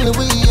 I'm dealing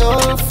with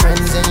your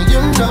friends, and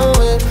you know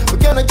it. We're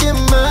gonna get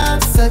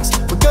mad sex,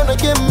 we're gonna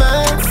get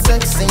mad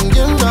sex, and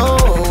you know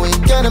we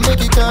gotta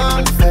make you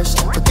come fresh.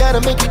 We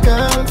gotta make you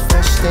come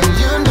fresh, and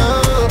you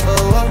know,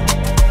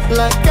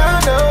 like I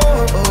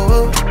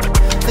know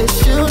that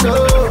you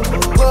know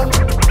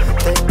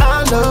that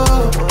I know.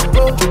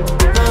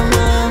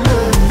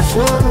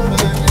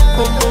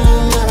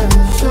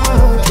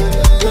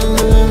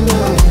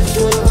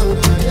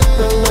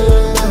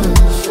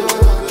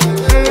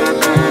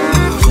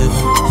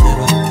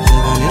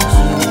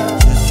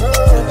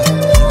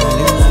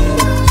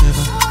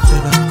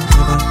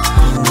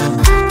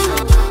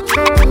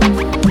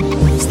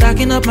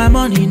 chop my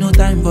money, no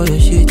time for your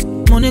shit.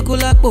 Money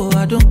kulakpo,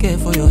 I don't care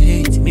for your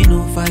hate. Me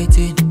no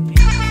fighting.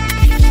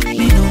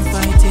 Me no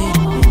fighting.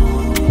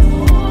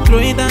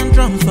 Throwing down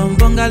drums from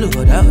bungalow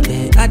out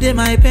there. I did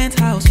my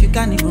penthouse, you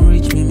can't even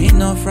reach me. Me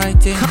no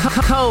frightened.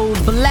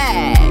 Code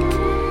Black.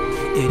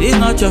 It is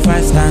not your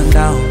fight, stand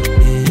down.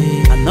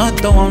 I'm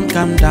not the one,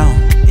 calm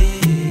down.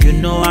 You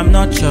know I'm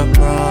not your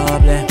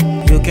problem.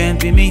 You can't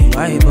be me,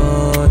 why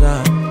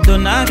bother?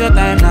 Don't have your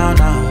time now.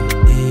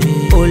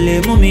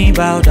 Ole mumi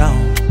bow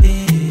down.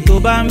 To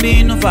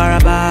bambino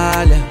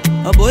farabale.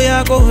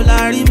 Oboya go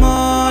lari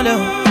mole.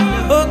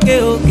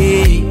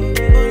 Okay.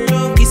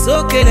 It's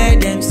okay,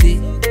 let them see.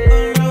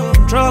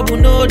 Trouble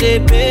no they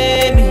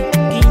pay me.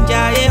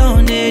 Kinjaye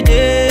on a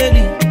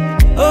daily.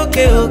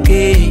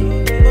 Okay.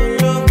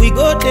 We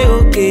go there,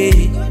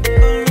 okay.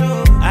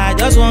 I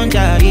just want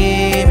to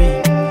hear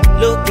me.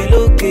 Look.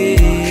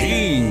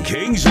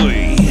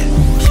 Kingsley.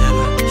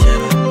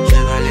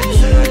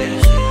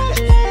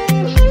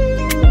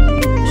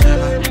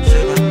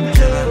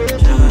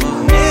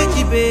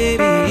 Hey,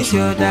 baby, it's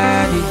your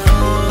daddy.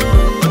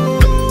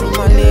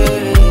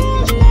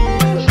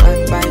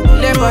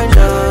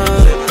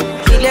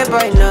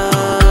 Boy, no.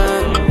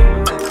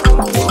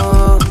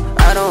 Oh, I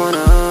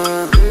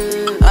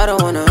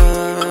don't wanna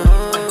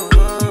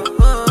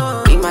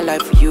live my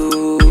life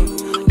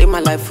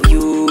for you.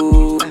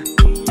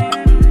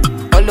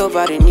 All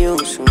over the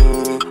news.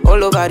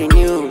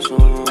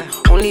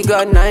 Only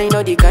God now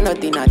know the kind of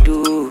thing I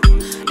do,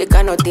 the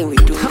kind of thing we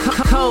do.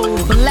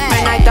 Code Black.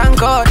 And I thank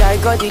God I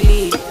got the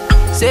lead.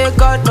 Say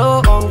God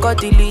no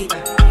ungodly.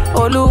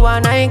 Oluwa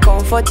na ain't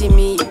comforting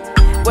me.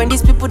 When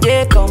these people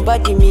they come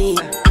body me.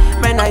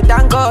 Man, I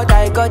thank God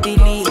I got the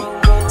lead.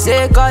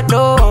 Say God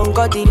no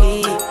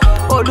ungodly.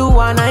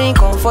 Oluwa na ain't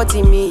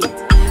comforting me.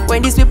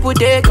 When these people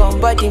they come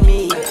body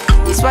me.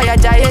 It's why I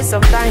die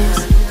sometimes.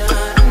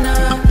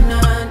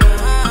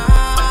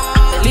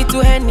 A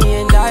little Henny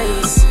and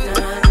ice.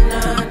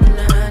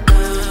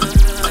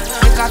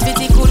 Make a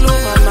pity cool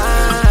my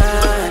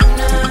mind.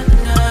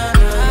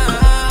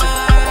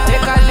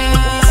 Make a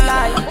live this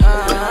life.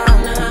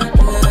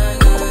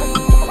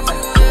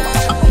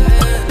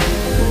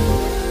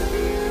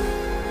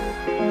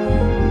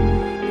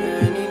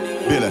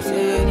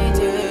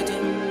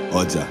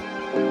 Oja.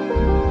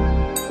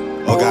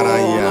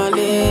 Ogaranya.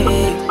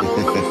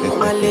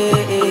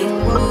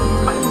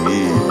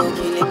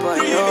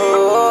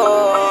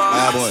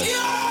 Ah boy.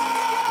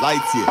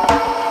 Light here.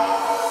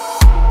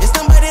 There's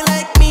somebody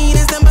like me.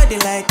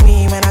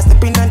 When I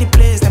step in on the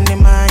place, them the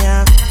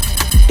Maya.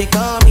 They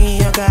call me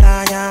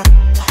Ogaranya.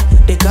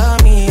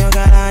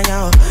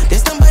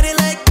 There's somebody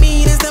like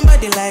me.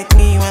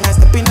 When I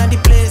step in on the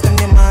place, them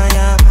the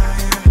Maya.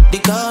 They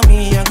call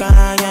me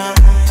Ogaranya.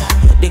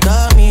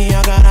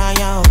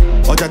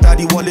 Oja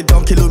daddy wallet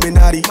down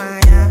Illuminati.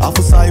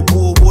 Afusai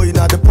boy in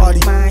at the party.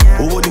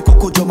 Oh, the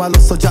coco joma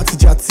loso jati.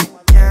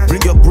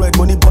 Bring your bread,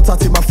 money, butter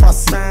to my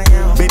fassi.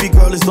 Baby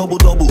girl is double,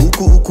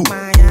 uku.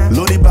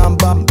 Loni bam,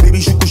 baby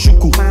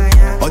shuku.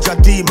 Oja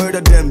D,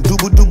 murder them,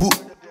 dubu.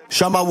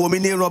 Shama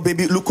woman here,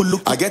 baby, look.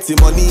 I get the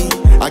money,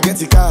 I get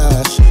the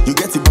cash. You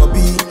get the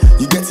bobby,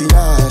 you get the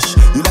ash.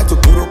 You like to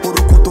poro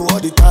all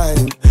the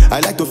time. I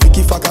like to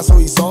fiki faka, so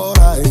it's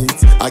alright.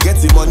 I get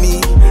the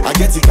money, I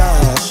get the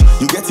cash.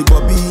 You get the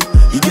bobby,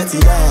 you get the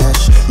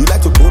ash. You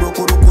like to poro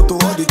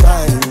all the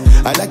time.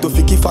 I like to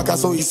fiki faka,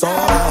 so it's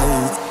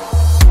alright.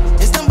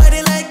 There's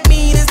somebody like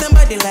me.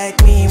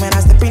 When I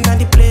step in on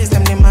the place,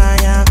 them the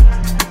Maya.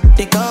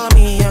 They call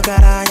me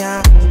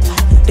Ogaranya.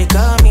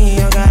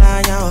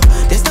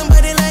 There's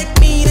somebody like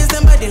me.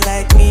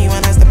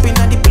 When I step in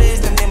on the place,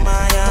 them the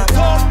Maya.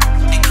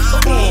 They call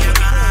me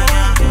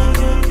Ogaranya.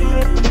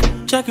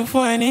 Checking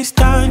for any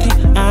standing.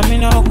 I'm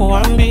in a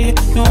Kuambi.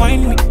 You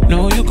whine me,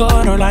 know you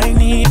got all I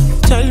need.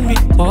 Tell me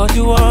what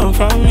you want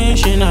from me.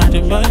 She not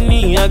the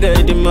money, I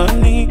get the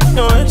money.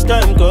 No waste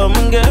time, come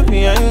and get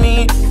behind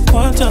me.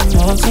 One time,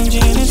 more some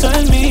genius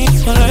on me.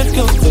 So let's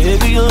go,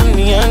 baby, on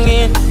me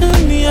again.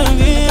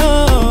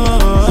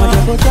 Wanna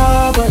go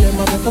job, let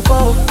me go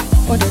for.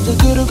 Wanna do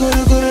good,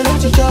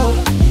 let you go.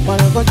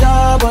 Wanna go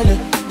job, let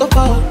go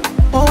for.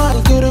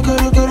 Wanna do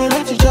good,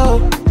 let you go.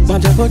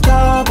 Wanna go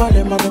job,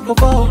 let me go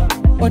for.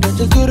 Wanna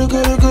do good,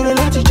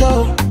 let you go.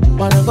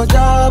 Wanna go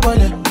job,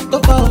 let go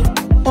for.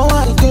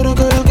 Wanna do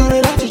good,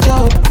 let you go.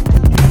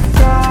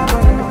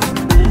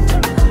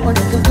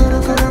 Wanna do good,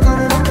 let you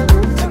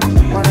go.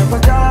 Wanna go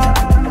job,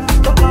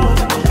 go for.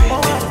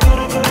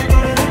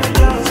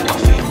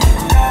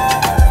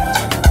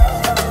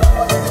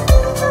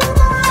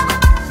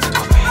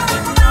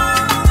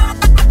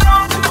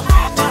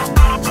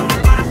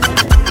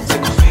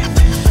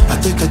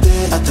 Take a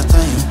day at a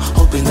time,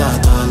 hoping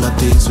that all the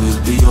things will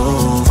be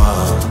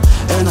over.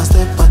 And a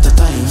step at a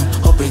time,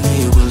 hoping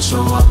he will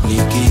show up,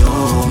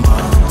 Nikioma.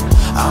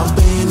 I've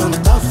been on the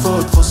tough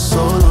road for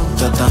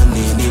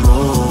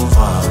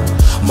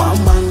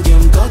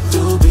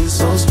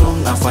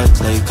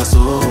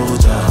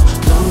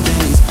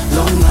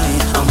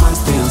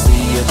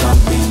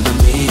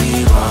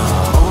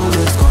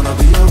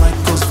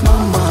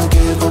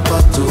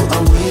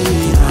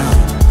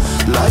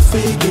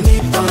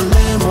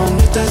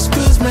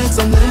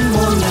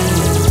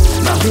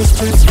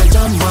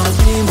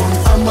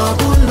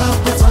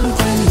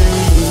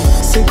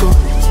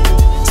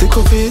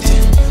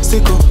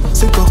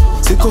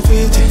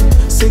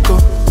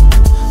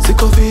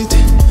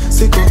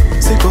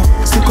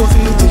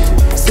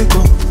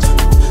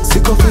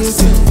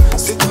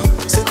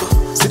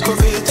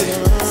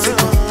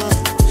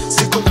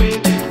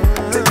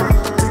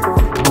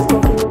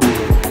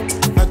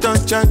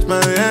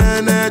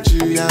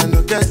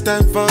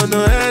time for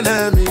no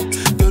enemy.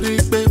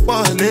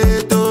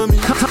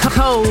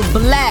 Cold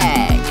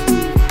Black.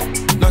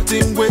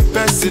 Nothing with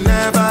person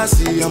never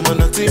see. I'm on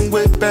nothing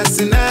with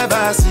person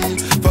never see.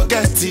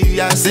 Forget it,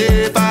 I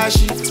say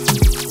bashi.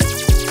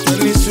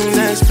 Only soon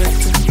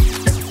expecting.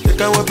 They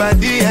can work by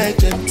the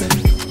agent.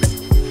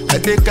 I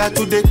take her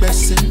to the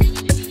person.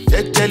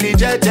 Jelly.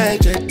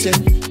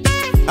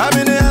 I'm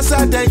in the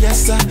answer, the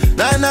yes sir.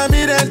 Then I'm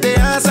in the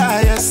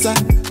answer, yes sir.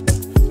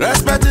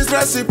 Respect is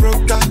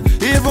reciprocal.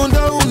 Even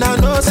though una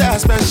know say I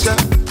special.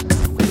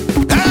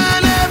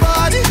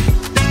 Anybody,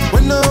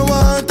 when no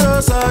one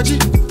to surgery.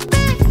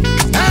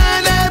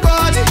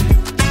 Anybody,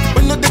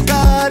 when no the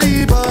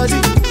carry body.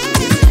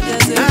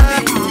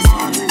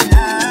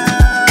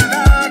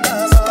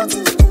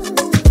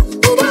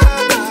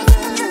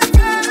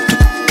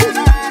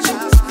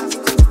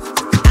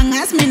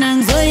 Angas me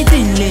nang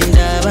zoitin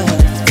linda ba.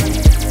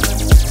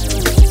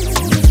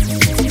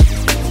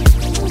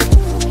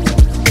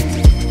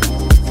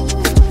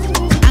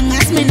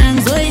 Angas me nang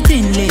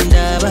zoitin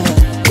linda ba.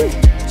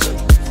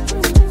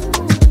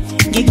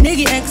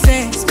 Nigga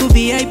access to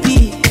VIP.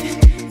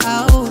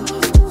 Oh,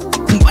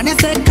 wanna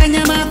say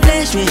kanya my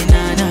flesh with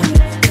nana.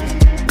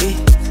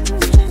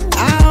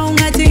 Oh,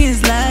 nothing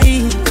is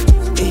like.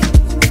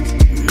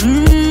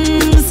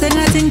 Say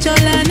nothing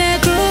chola ne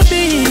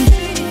groupie.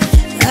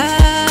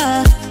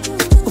 Ah,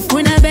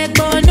 ufuna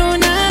backbone no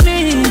nami.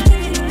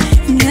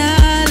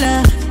 Nyala,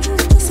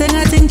 say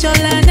nothing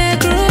chola ne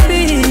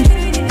groupie.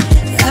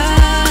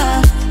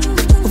 Ah,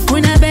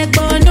 ufuna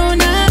backbone no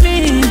nami.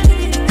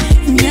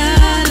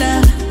 Nyala.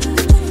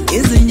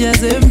 Isn't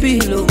just a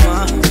pillow,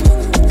 ma.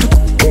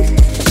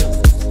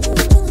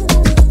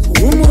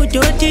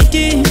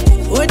 Titi.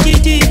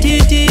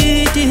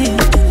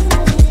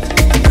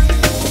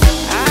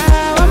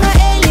 Ah, I'm a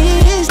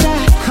A-lister.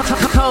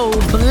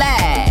 Cold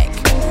Black.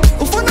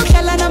 Ufuno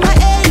khala na ma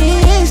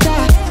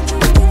A-lister.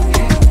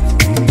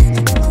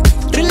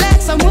 Relax,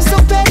 I'm so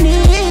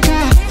penika.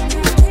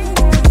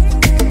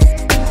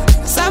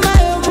 Sama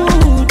yo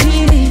moody.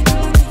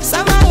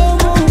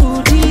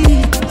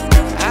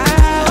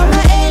 Ah, I'm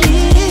a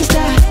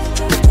A-lister.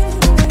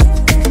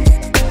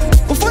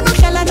 Ufuno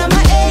khala na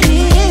ma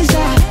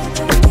A-lister.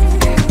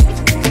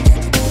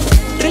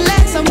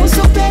 Relax, I'm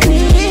so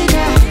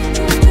penika.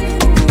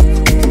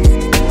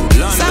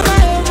 Sama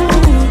yo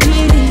moody.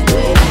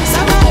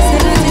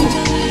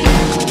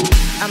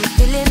 I'm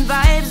feeling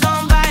vibes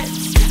on vibes.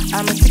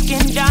 I'm a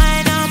ticking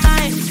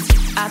dynamite.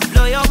 I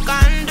blow your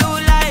candle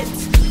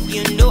lights.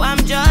 You know I'm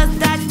just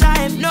that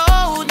type. No,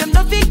 them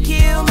no fit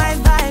kill my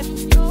vibe.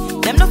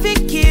 Them no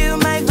fit kill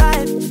my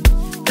vibe.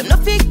 Them no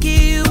fit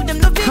kill.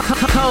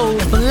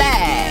 Cold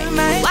Black.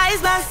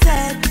 Wise man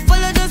said,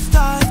 follow the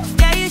stars.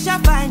 There you shall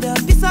find a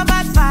piece of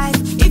advice.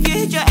 If you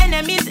hit your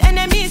enemies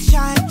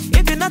shine.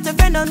 If you're not a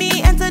friend of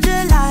me, enter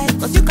the light.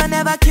 Cause you can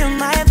never kill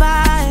my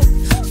vibe.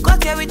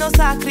 Got here with no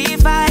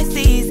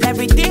sacrifices.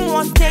 Everything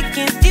was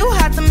taken, still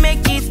had to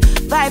make it.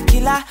 Vibe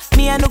killer,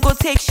 me I no go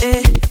take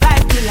shit.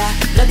 Vibe killer,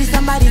 love is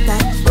somebody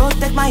time.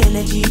 Protect my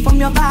energy from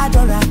your bad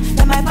aura.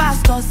 Let my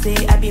pastor say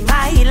I be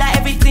my healer.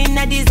 Everything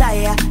I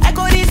desire, I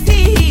go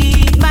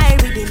receive. My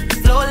rhythm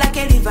flow like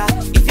a river.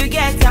 If you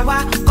get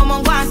yawa, come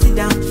on go and sit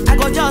down. I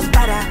go just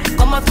para,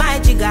 come off my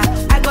jigger.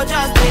 I go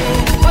just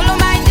follow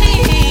my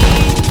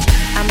dream.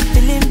 I'm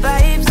feeling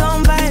vibes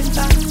on vibes.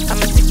 I'm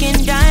a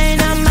ticking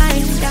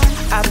dynamite.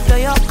 I blow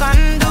your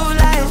candle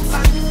light.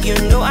 You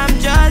know I'm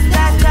just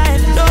that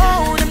type.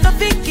 No, them no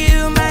fit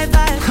kill my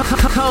vibe.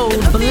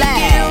 Cold Black.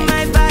 Kill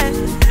my vibe.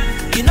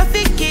 You no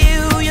fit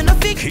kill. You no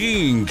fit.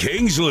 King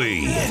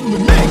Kingsley.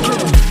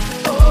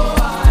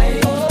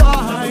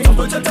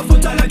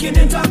 Tafuta lakini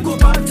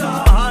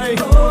nitakupata.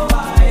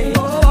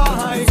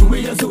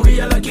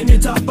 Zuia lakini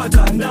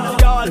nitapatana.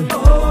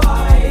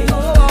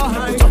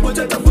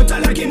 Tafuta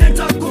lakini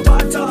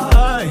nitakupata.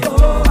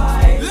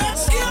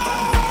 Let's go.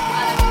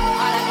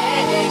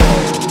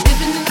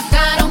 Dipping in the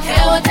sky, don't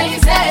care what they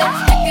say.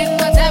 Licking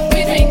my tap, we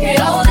drink it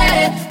all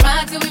day.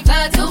 Ride till we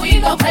fly till we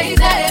go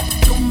crazy.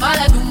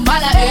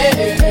 Dumbala,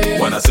 eh.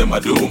 Wanasema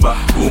dumba,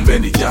 kumbe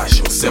ni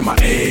jasho, sema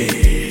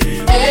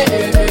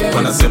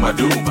Wanasema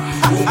dumba,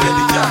 kumbe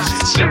ni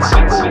jasho, sema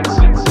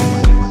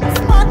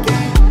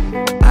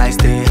I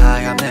stay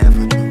high, I'm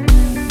never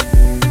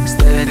new.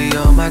 Steady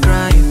on my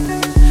grind.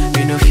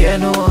 You no fear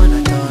no one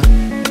at all.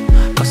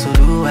 Cause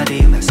who I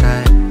did my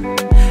side.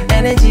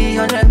 Energy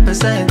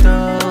 100%,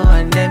 oh.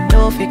 And them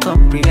no fi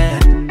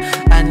comprehend.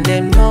 And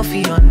them no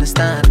fi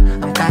understand.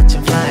 I'm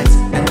catching flights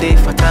and they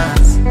for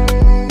dance.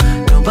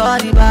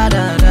 Nobody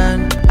better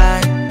than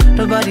I.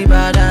 Nobody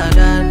better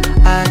than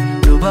I.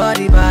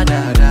 Nobody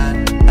better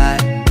than I.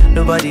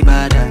 Nobody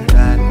better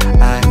than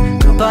I.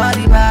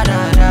 Nobody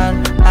better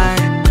than I.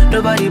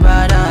 Nobody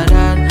better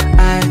than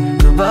I.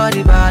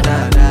 Nobody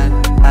better than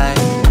I.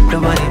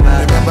 Nobody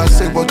better. Remember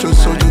say what you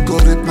saw, you go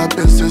reap my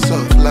pieces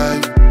of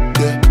life.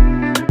 Yeah.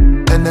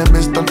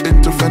 Enemies turn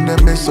into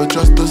frenemies, so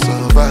just to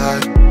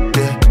survive.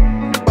 Yeah.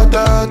 But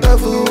the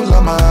devil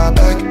on my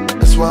back,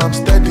 that's why I'm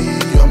steady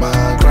on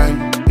my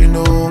grind. You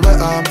know where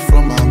I'm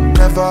from, I'm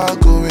never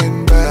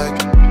going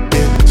back.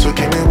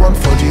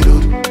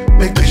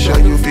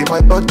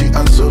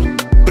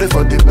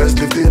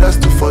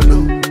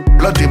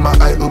 blood in my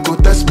eye, go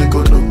test me,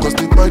 go no, cause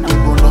the boy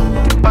don't go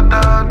no. But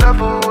the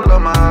devil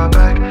on my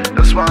back,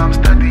 that's why I'm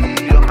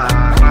steady on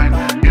my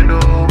grind. You know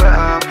where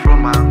I'm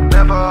from, I'm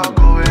never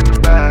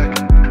going back.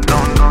 No,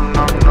 no,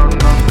 no, no,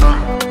 no, no,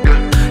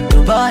 yeah.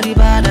 Nobody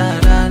better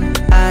than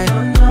I,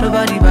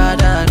 nobody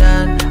better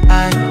than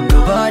I,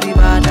 nobody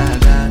better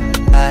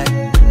than I,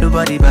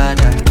 nobody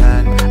better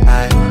than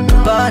I,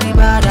 nobody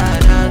better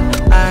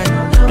than I,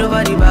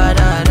 nobody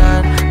better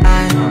than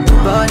I,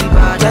 nobody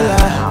better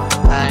than I.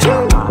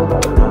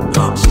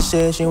 She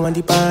said she want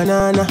the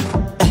banana.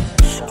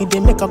 It dey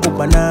make her go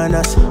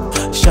bananas.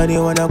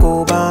 Shawty wanna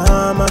go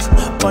Bahamas.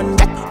 One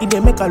that it dey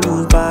make her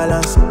lose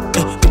balance.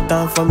 Put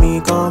down for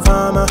me, come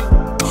farmer.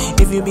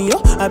 If you be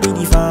yo, I be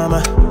the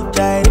farmer.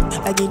 Try it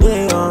like it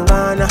dey on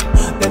Ghana.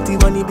 Let the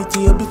money be to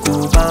you, be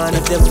cool, man.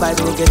 If them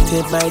vibe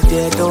negative, my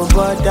dear, don't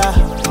bother.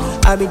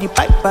 I be the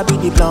pipe, I be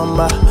the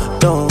plumber.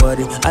 Don't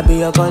worry, I be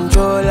your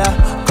controller.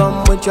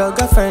 Come with your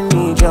girlfriend,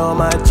 need your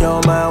match,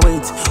 your my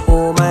weight,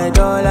 oh my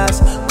dollars.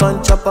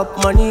 Come chop up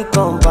money,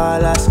 come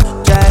palace.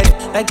 Try it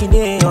like it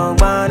dey on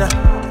Ghana.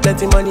 Let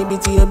the money be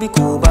to you, be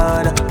cool,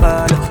 banana,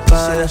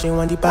 banana. She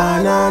want the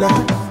banana.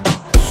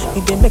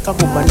 It dey make her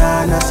go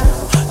bananas.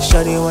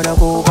 Shawty wanna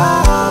go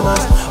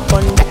Bahamas.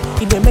 One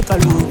day, it dey make her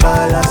lose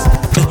balance.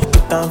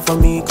 Put down for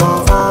me,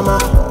 come farmer.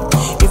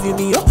 If you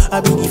be yo,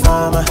 I be the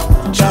farmer.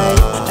 Try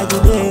like you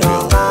dey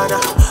on Ghana.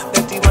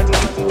 Let the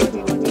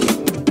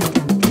money.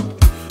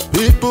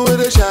 People with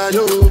the shy,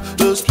 yo,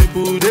 those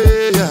people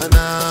they are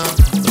now.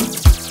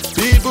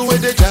 People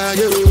with the shy,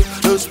 yo,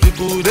 those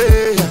people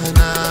they are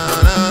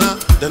now.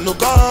 They no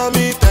call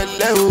me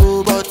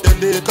tele, but then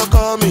they can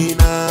call me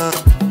now.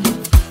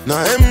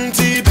 Now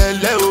empty belly,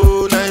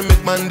 oh, now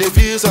make man they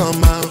feel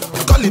somehow.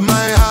 Calling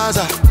my house,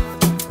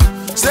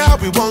 say how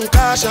we want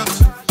cash out.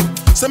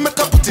 Say make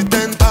I put it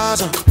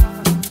 10,000,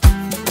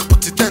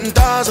 put it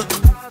 10,000.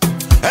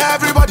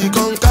 Everybody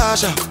come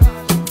cash out.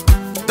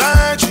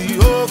 Thank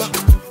Jehovah,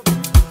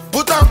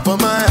 put up for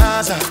my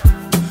house.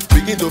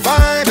 Begin to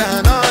find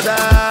another.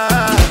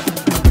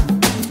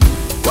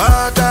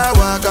 Waka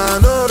waka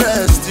no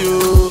rest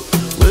you.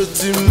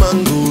 Waiting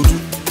man go do.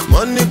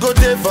 Money go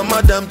there for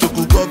madam to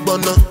cook up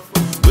bono.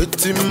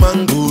 Waiting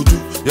man go do.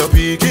 Your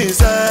pikin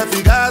self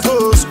you guys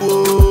go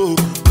school.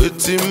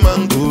 Waiting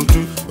man go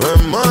do.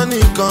 When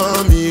money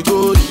come he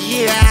go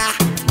yeah.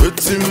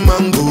 Waiting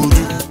man go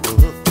do.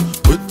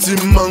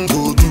 Waiting man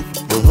go do.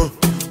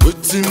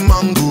 Waiting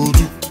man go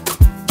do.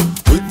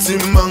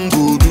 Waiting man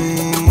go do.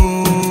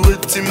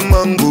 Waiting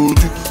man go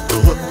do.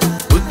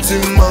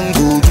 Waiting man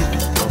go do.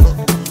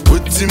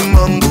 Waiting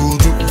man go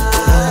do.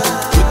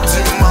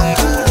 Waiting man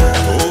go do.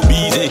 Oh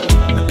busy,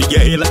 napiga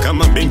hela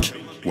kama benki.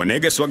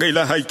 Wanege swaga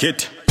ila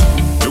haiketi.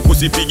 Luku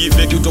sipigi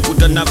feki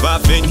utokuta na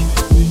bafengi.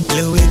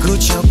 Louis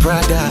Gucci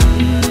Prada.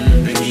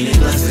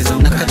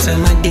 Nakata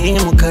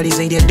mademu kali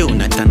zaidi ya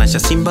dona. Tanasha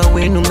simba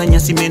wenu na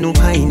nyasi menu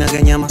haina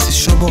ganyama.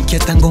 Sishoboki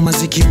hata ngoma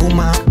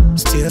zikibuma.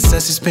 Still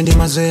sasa sispendi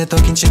mazoea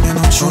tokinchega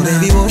na uchuna. Oh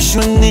baby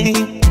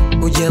woshoni,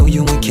 uja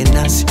uyu mwike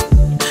nasi.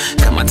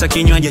 Kama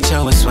takinywaje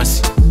cha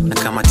waswasi. Na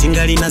kama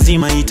tingali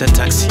nazima ita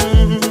taxi.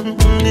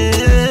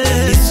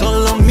 It's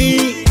all on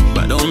me,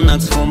 but don't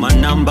ask for my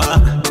number.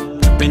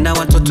 Napenda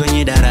watoto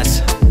wenye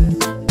darasa.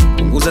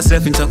 Punguza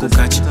selfie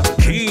nitakukacha.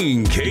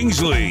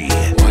 Kingsley.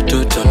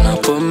 Watoto na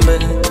pombe,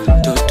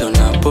 toto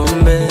na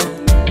pombe,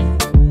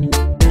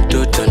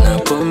 toto na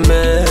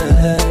pombe.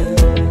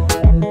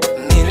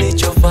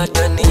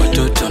 Nilichofuata ni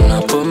watoto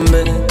na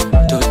pombe,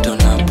 toto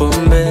na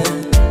pombe,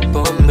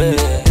 pombe,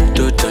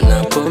 toto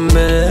na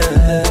pombe.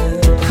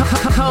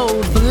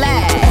 Cold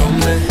black.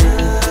 Pombe.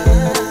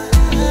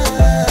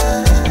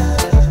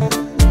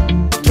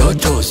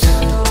 Totos.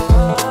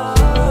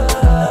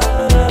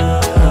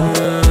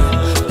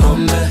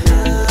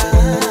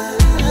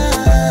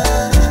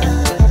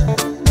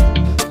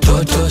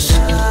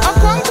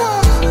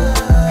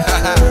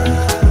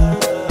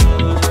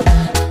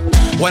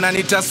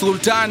 Wananita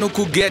sultanu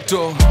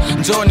kugeto.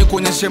 Njoni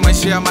kuonyeshe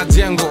maisha ya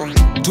majengo.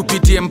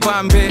 Tupitie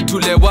mpambe,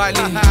 tule wali.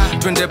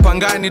 Twende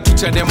pangani,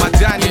 tuchane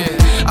majani.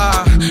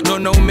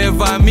 Nono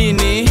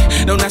umevamini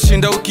na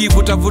unashinda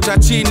ukivuta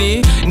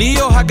chini. Ni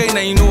hiyo haga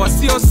inainua,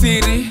 sio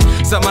siri.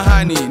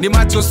 Samahani, ni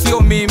macho sio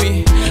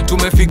mimi.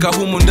 Tumefika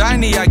humu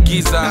ndani ya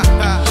giza.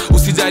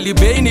 Usijali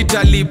bei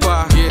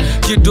nitalipa.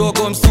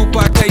 Kidogo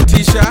msupa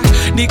kaitisha.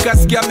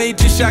 Nikasikia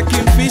meitisha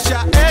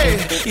Kingfisher. Hey,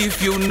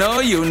 if you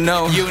know, you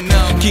know.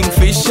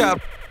 Kingfisher.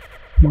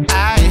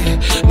 Ay,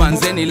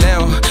 manzeni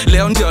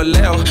leo ndio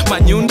leo.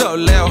 Manyundo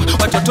leo,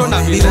 watoto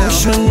na vileo.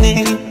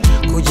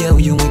 Kuja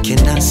uyu mwike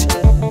nasi.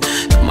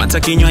 Kama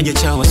takinywaje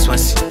cha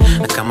waswasi.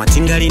 Na kama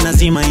tingali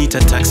nazima ita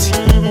taxi.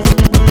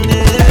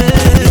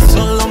 It's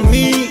all on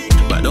me,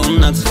 but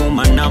don't ask for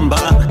my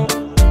number.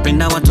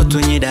 Penda watoto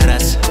wenye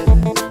darasa.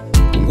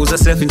 Punguza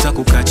selfie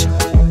nitakukacha.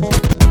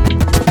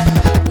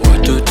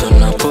 Watoto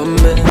na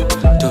pombe,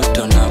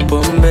 toto na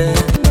pombe,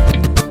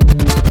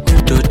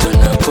 toto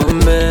na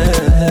pombe.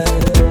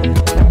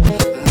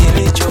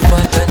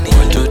 Nilichofuata ni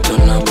watoto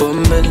na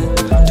pombe,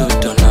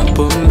 toto na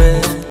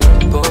pombe,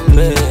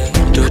 pombe,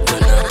 toto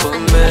na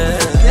pombe.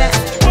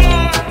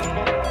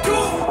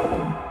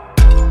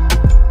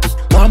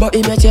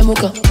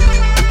 imechemuka.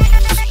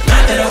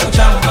 Nataka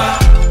kuchamuka.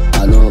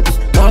 Alo,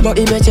 mambo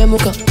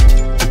imechemuka.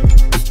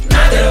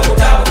 Nataka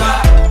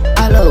kutamuka.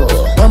 Alo,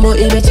 mambo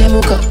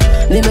imechemuka.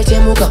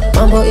 Nimechemuka,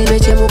 mambo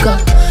imechemuka.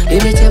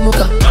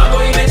 Imechemuka,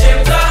 mambo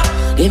imechemuka.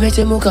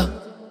 Imechemuka.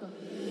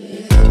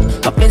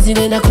 Mapenzi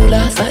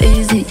ninakula saa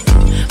hizi.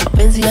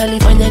 Mapenzi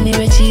yalifanya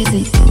niwe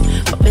chizi.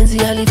 Mapenzi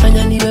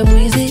yalifanya niwe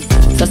mwizi.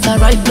 Sasa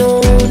right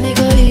now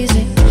niko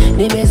easy.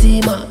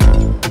 Nimezima,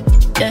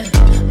 yeah,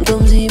 mtu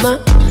mzima.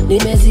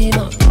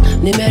 Nimezima,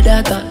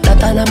 nimedata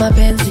na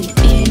mapenzi.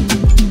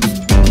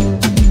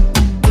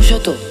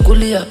 Kushoto,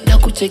 kulia, na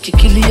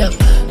kuchekikilia.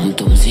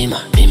 Mtu mzima,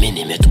 mimi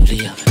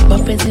nimetulia.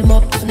 Mapenzi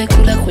mop,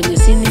 nekula kwenye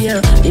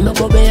sinia.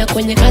 Nimebobea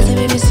kwenye kazi,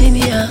 mimi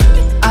sinia.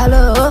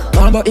 Alo,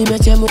 mambo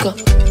imechemuka.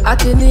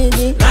 Ati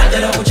nini?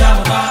 Nataka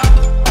kuchamuka.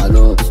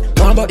 Alo,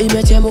 mambo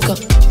imechemuka.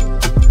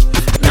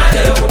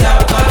 Nataka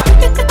kutamuka.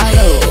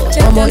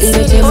 Alo, mambo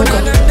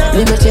imechemuka.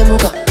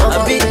 Nimechemuka,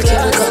 mambo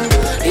imechemuka.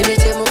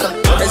 Imechemuka,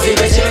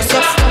 imechemuka.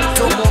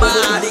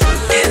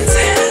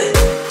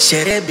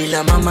 Sherehe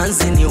bila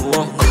mamanzi ni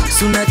uongo.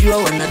 Si unajua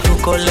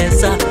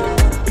wanatukoleza.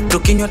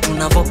 Tukinywa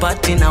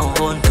tunavopati na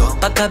uhondo.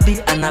 Paka bi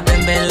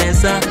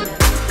anabembeleza.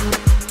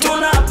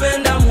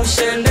 Tunapenda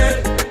mushende.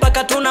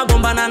 Paka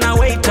tunagombana na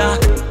waiter.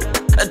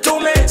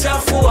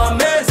 Tumechafua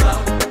meza.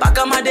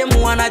 Paka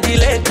mademu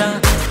wanajileta.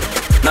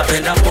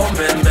 Napenda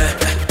pombe mbe.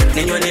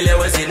 Ninywe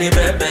nilewe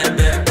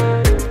zinibebebe.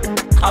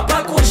 Hapa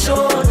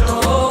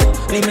kushoto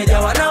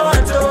nimejawa na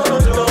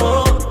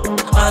watoto.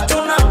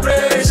 Hatuna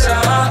pressure.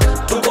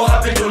 Tuko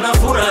happy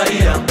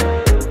tunafurahia.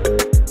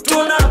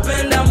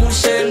 Tunapenda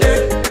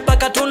mushende.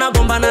 Paka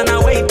tunagombana na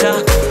waiter.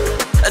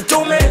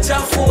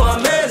 Tumechafua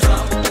meza.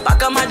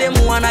 Paka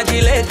mademu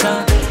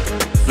wanajileta.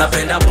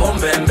 Napenda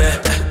pombe mbe.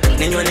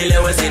 Ninywe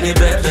nilewe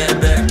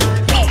zinibebebe.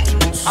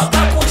 Hapa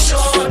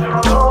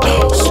kushoto.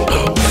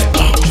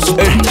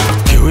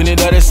 Kiwini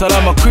Dar es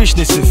Salaam, Krish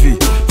ni CV.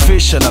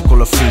 Fish and I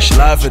call a fish,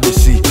 live at the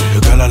sea.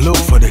 You gotta look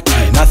for the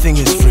key, nothing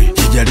is free.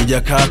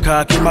 Kijarija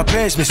kaka, kima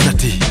pace, Mr.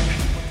 T.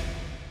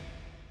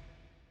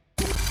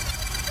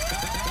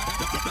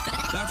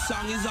 That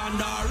song is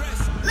under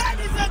arrest.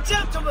 Ladies and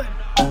gentlemen.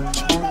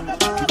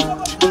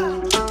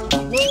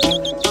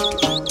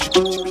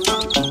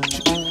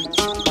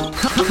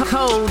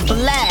 Cold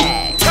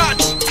black.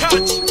 Touch.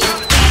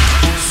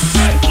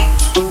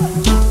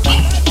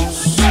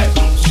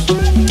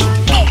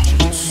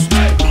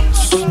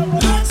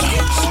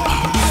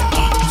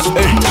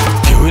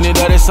 Kiwini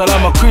Dar es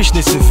Salaam, Krish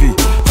ni CV.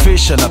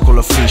 Fish and I call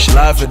a fish,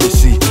 live at the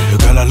sea. You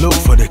gotta look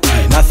for the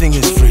key, nothing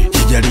is free.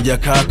 Kijarija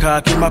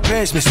kaka, kima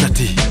pace, Mr.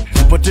 T.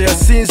 Nipotea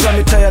Sinza,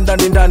 mitaya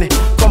ndani.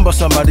 Kombo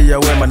Samaria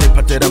wema,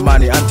 nipate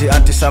ramani.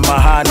 Anti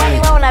samahani.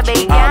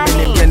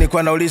 Mimi mgeni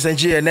kwa nauliza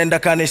njia, nenda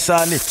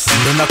kanisani.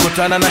 Ndo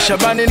nakutana na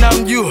Shabani na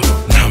mjua.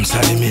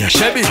 Namsalimia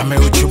Shebi,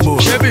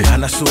 ameuchubua. Shebi,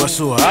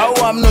 anasuasua, au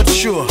I'm not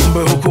sure.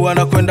 Kumbe huku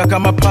anakwenda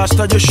kama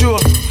Pastor Joshua.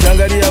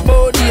 Kiangalia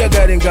bodi ya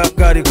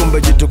gari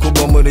kumbe jitu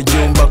kubwa mwili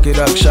jumba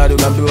kirakshari.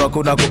 Unaambiwa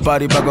kuna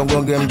kupari baka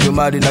ngonge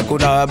mjumari. Na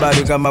kuna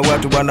habari kama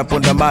watu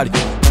wanaponda mali.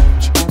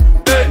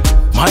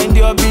 Mind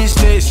your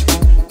business.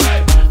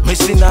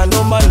 Missing a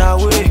no man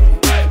away.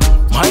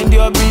 Mind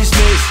your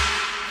business.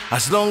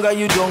 As long as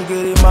you don't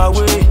get in my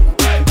way.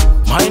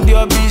 Mind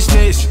your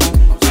business.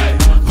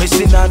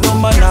 Missing a no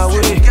man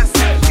away.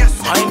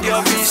 Mind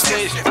your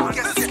business.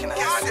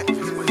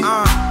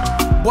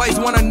 Boys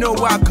wanna know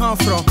where I come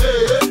from.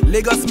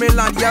 Lagos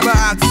mainland, you ever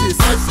access.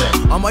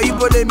 I'm a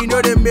Igbo, let me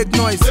know they make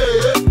noise.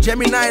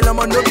 Gemini, I'm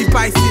a no be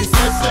Pisces.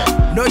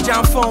 No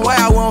jam phone, why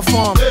I want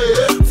form.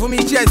 For me,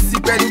 just see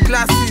better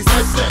classes.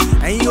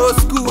 Ain't old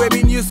school, we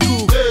be new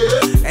school.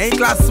 Ain't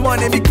class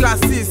 1, ain't be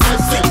classes.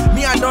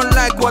 Me, I don't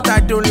like what I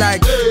don't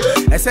like.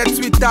 Except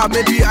Twitter,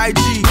 maybe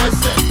IG.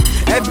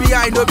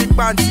 FBI, no big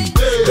panty.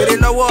 They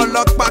don't know what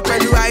lock back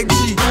when you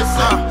IG.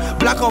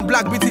 Black on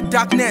black, beating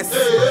darkness.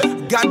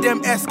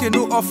 Goddamn SK,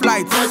 no off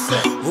lights.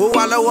 Oh,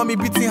 I want me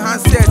beating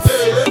handsets.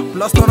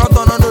 Plus, no,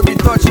 no, be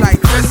touch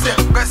like. Press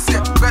it.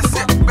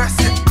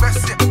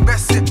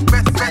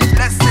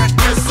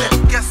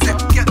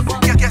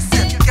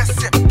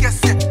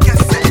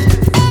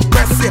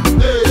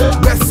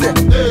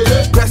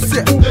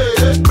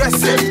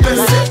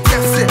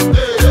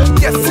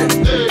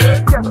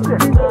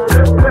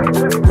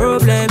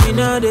 Problem in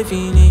all the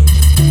finish.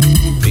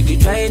 We can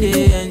try to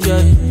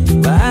enjoy.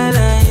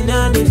 Bala in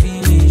all the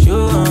finish.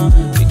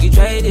 We can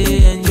try to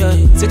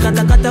enjoy. Se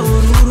kata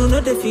ururu no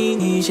the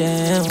finish.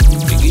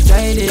 We can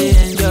try to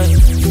enjoy.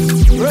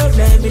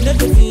 Problem in all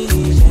the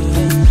finish.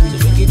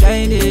 So we can try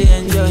to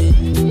enjoy.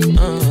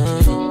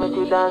 Make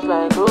you dance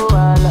like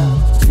Luala.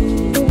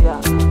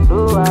 Yeah,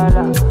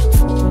 Luala.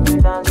 Make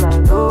you dance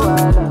like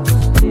Luala.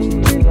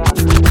 Yeah,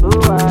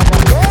 Luala.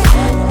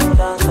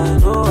 Dance like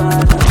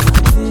Luala.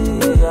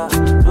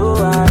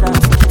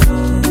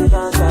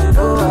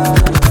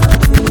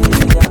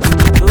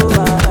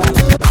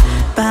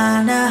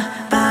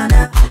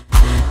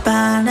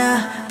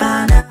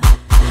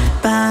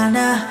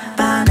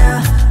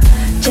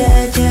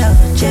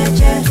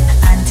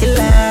 Until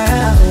I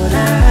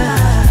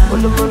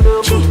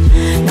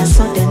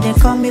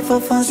for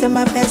fun, say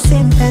my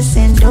person.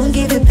 Don't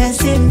give it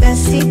person,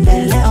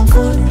 belle on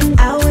good.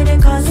 How will they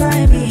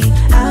consign me?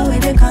 How will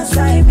they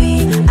consign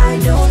me? I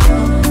don't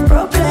know.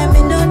 Problem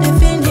in the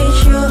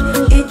finish you.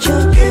 It's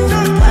your girl,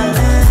 my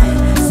life.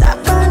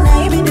 Sapana,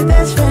 you be the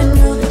best friend,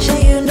 no.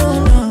 Sure you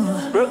don't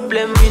know.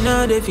 Problem in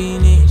the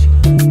finish.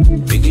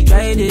 We could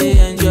try to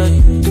enjoy.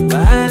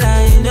 Wahala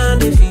in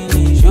the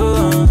finish,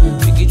 oh.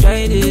 We could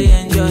try to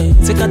enjoy.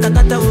 Say kata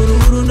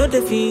uru no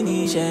the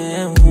finish,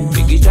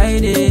 we could try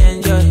to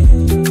enjoy.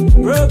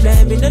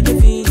 Problem in the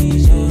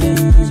finish,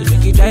 so we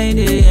could try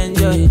to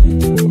enjoy.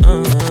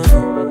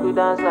 We could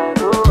dance like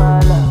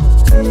Luala,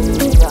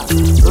 yeah,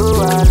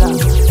 Luala.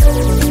 We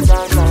could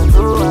dance like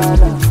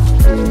Luala,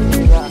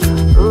 yeah,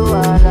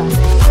 Luala.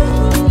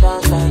 We could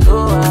dance like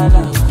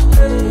Luala,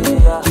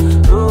 yeah,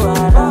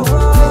 Luala.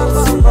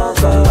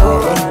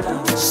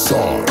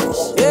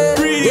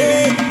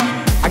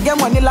 I get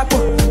money like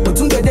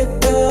Mutungede.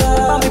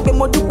 Bami pe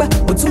mo dupe,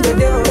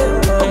 Mutungede.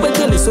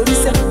 Ogbekele sori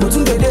se,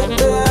 Mutungede.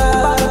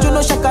 Bami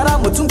jono shakara,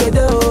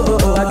 Mutungede.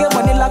 I get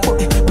money like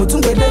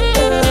Mutungede.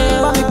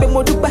 Bami pe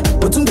mo dupe,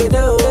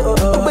 Mutungede.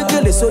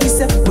 Ogbekele sori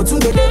se,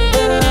 Mutungede.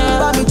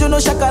 Bami jono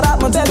shakara,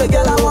 Mutungede.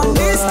 Girl, I want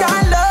this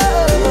kind of love.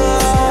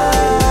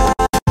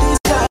 This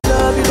kind of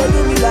love, you gon' do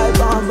me like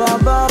bam bam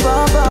bam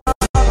bam bam.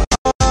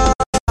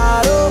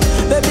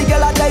 Baby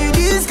girl, I tell you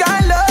this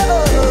kind of love.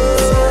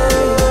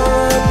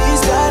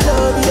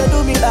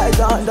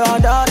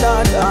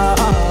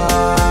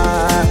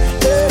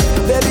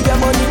 Baby, get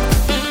money.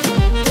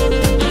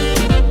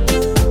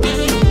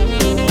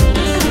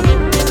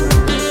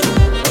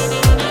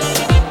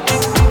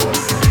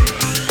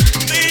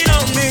 Lean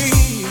on me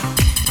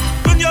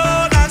when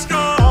you're not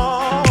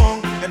strong,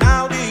 and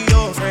I'll be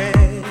your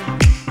friend.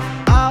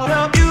 I'll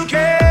help you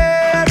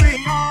carry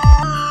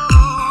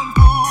on.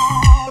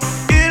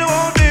 It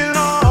won't be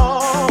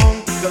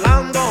long till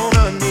I'm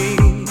gonna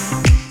need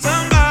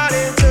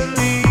somebody to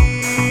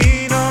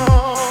lean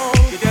on.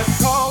 You just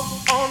call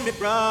on me,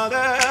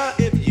 brother,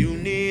 if you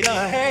need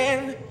a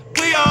hand.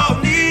 We all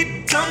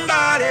need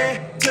somebody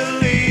to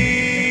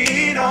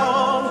lean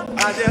on.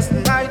 I just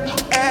might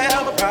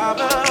have a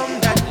problem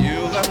that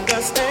you'll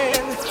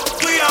understand.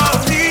 We all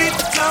need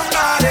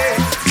somebody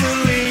to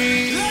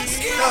lean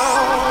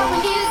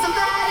on.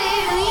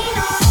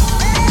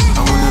 I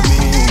wanna be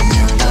in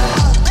your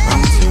life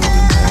until the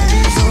night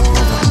is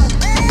over.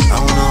 I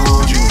wanna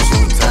hold you so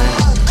tight,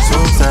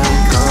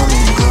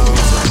 coming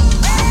closer.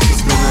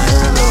 It's been a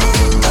hell of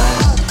a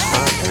ride,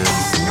 but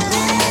every single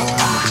moment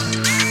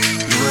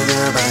you were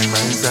there by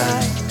my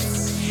side.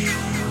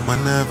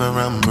 Whenever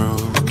I'm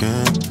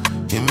broken,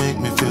 you make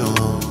me feel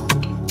whole.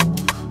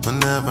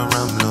 Whenever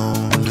I'm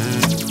lonely,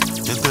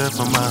 you're there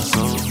for my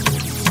soul.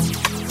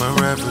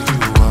 Wherever you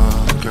are,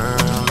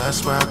 girl,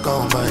 that's where I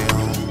call my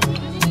own.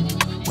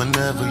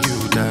 Whenever you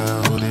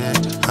doubt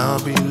it, I'll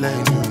be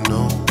letting you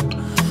know.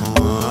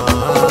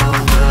 Oh,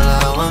 girl,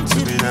 I want to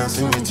be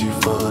dancing with you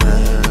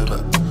forever.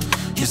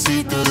 You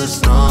see through the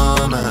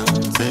storm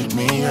and take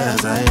me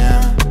as I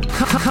am.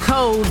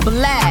 Cold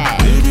black.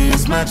 Baby,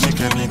 it's magic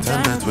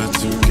anytime that we're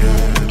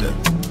together.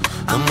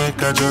 I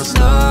make I just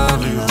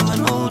love you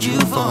and hold you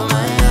for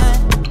my hand.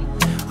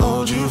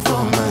 Hold you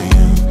for my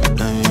hand.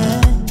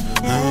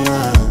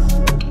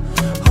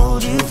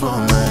 Hold you for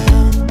my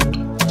hand.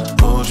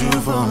 Hold you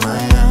for my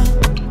hand.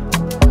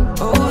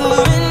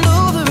 Over and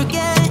over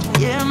again,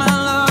 yeah, my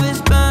love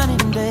is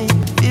burning, babe.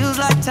 Feels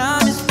like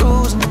time is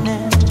frozen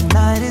and the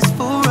night is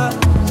for us.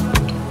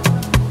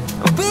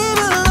 We're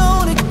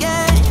alone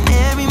again,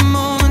 every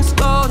moment's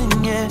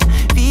golden, yeah.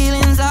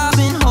 Feelings I've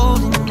been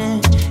holding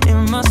in, it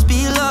must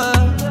be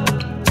love.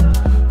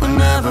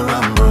 Whenever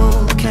I'm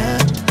broken,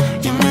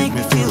 you make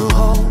me feel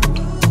whole.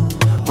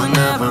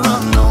 Whenever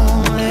I'm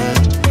lonely,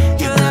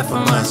 you're there for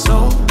my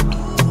soul.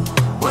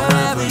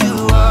 Wherever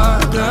you are,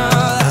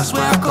 girl, that's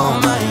where I call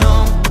my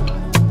own.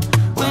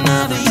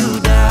 Whenever you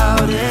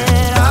doubt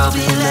it, I'll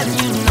be letting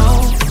you know.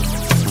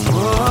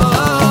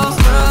 Oh,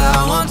 girl,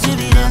 I want to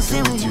be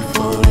dancing with you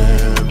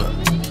forever.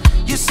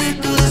 You see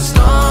through the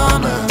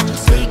storm and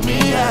take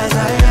me as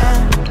I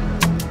am.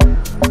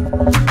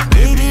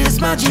 Baby, it's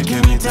magic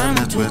anytime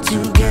that we're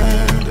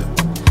together.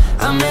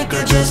 I make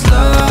her just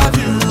love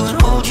you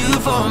and hold you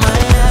for my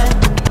hand.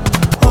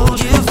 Hold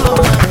you for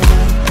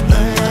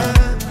my hand.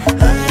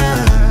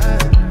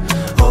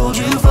 Hold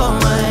you for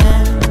my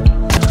hand.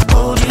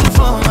 Hold you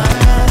for my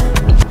hand.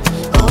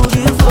 Hold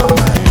you for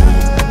my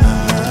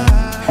hand.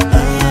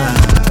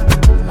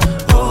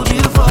 Hold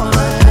you for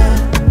my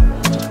hand.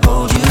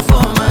 Hold you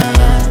for my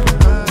hand.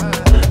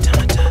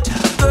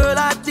 Girl,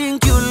 I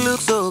think you look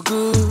so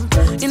good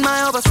in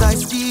my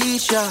oversized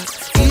t-shirt.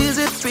 Is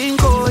it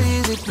pink or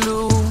is it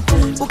blue?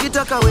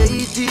 Ukitaka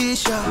we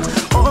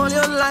t-shirt. All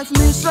your life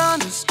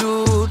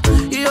misunderstood.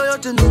 Hiyo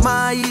yote ni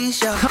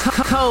maisha.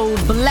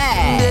 Cold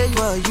black. There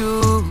were you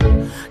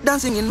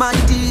dancing in my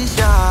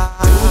t-shirt.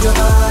 Move your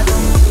body,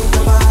 move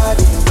your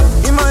body.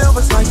 In my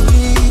oversized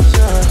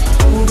t-shirt.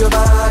 Move your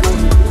body,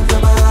 move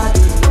your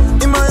body.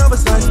 In my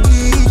oversized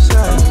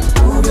t-shirt.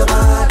 Move your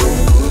body,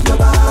 move your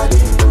body.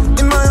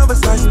 In my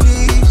oversized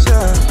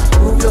t-shirt.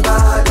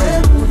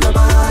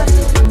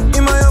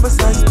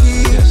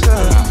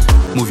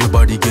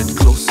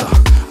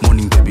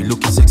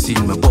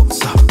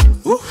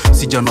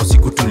 jana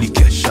siku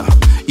tulikesha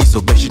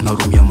hizo beshi na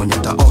room ya mwenye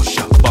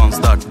taosha.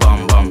 Bounce that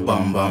bam bam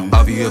bam bam.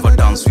 Have you ever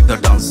danced with a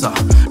dancer?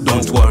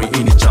 Don't worry,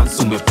 any chance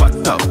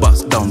umepata.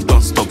 Bust down,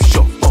 don't stop,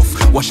 show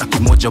off. Washa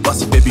kimoja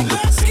basi baby ndo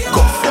take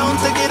off. Don't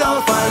take it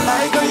off, I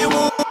like how you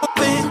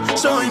moving,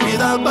 showing me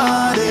that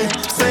body.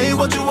 Say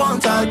what you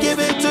want, I'll give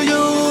it to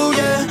you,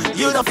 yeah.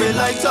 You don't feel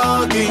like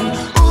talking.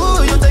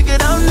 Ooh, you take it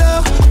down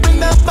low, bring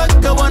that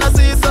back, I wanna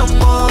see some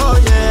more,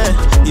 yeah.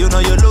 You know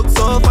you look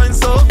so fine,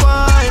 so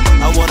fine.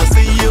 I wanna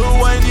see you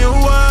when you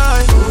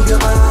whine. Move your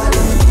body,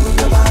 move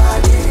your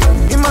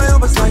body. In my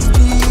oversized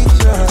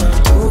t-shirt.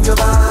 Move your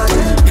body,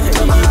 move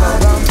your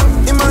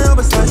body. In my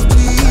oversized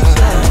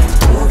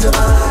t-shirt. Move your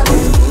body.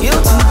 You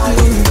too,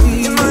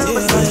 in my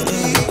oversized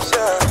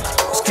t-shirt.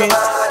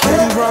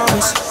 Can't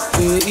promise,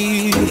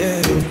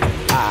 yeah.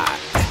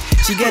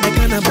 She got the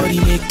kind of body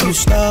make you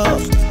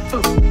stop.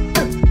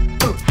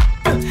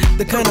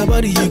 The kind of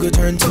body you could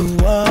turn to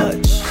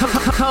watch.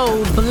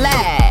 Cold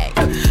black.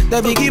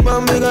 That biggie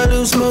bomb make I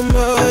lose my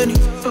money.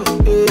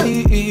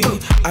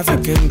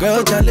 African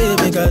girl, Charlie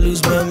make I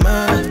lose my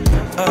mind.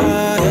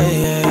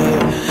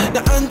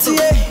 The auntie,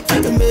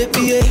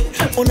 maybe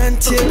on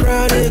auntie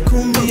crowd,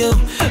 cumbia,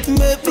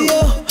 maybe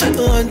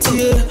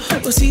auntie,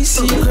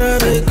 CC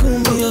crowd,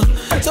 cumbia.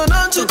 So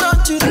don't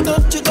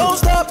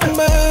stop,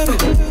 baby.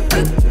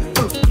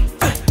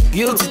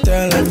 Guilty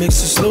talent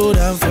makes you slow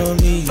down for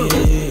me,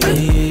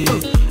 yeah.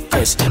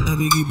 Yes, a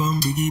biggie bum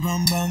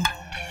bum.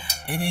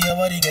 Baby, your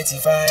body gets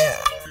fire.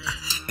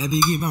 A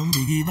biggie bum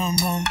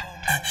bum.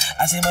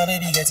 I say my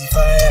baby gets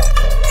fire.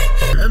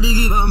 A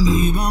biggie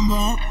bum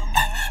bum.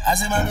 I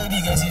say my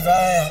baby gets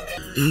fire.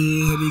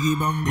 Yeah, a biggie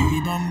bum.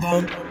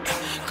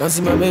 Can't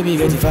see my baby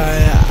get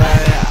fire.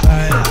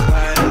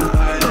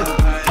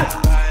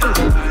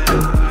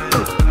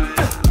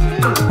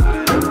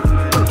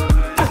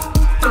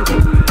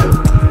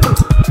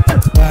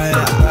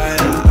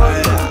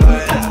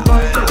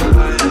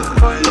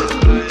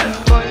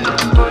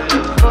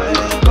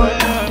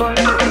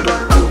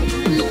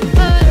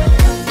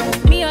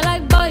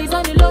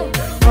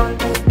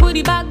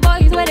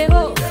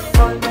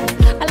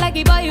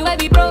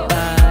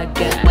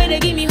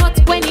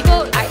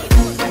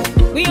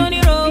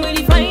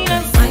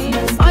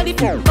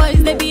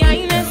 Boys, they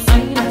behind us.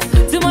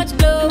 Too much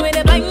glow with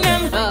the blind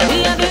them.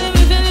 We are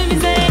feeling me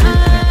say,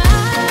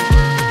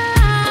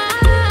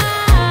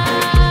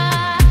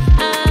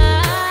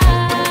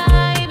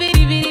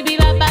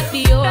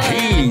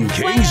 King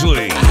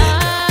Kingsley.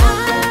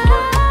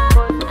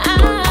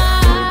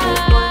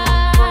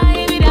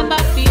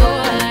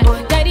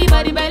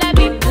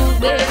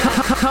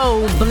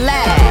 Cold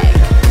black.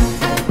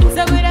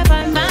 So we da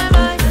find my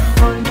boy.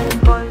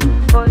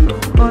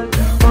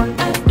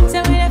 So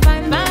we da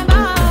find my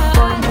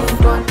boy.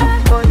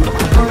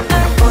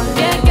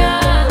 Yeah,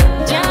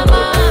 girl,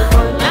 Jama,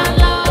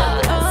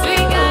 landlord,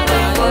 sweet guy.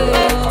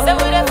 So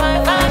we da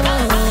find my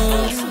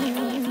boy.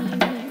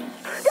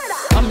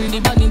 I'm really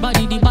body,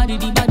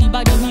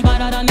 me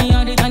better than the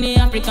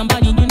African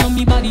body. You know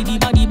me body, the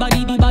body.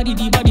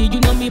 You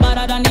know me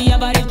better than the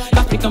average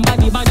African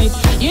body.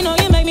 You know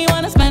you make me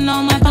wanna spend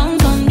all my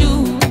pounds on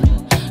you.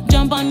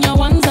 Jump on your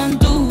ones and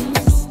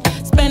twos.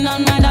 Spend all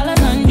my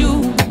dollars on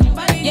you.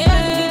 Yeah.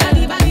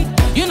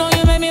 You know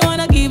you make me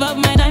wanna give up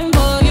my time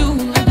for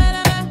you.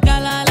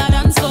 Girl, I'll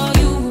dance for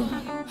you.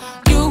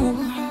 You.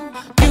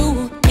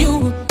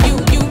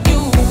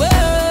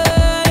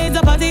 Well, it's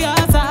a party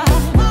outside.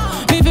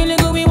 We feeling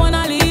good, we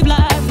wanna live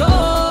life.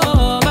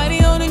 Nobody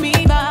holding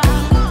me back.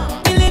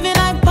 We living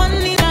life on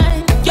the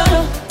line.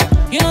 YOLO.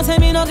 You know, say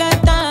me no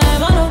get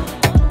time. Oh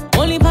no.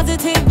 Only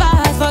positive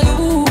vibes for you.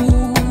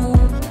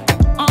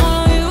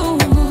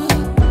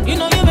 You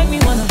know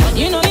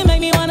you make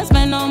me wanna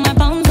spend all my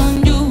pounds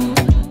on you.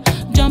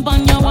 Jump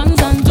on your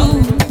ones and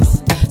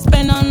twos.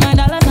 Spend all my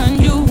dollars on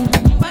you.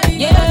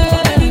 Yeah.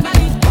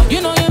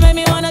 You know you make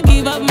me wanna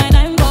give up my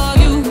time for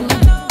you.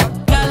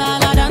 Girl,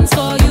 I'll dance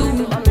for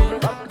you.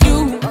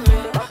 You.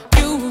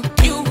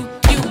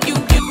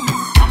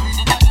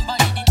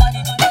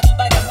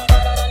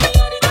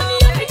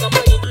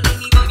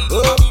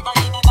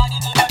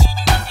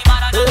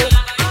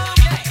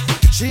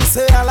 She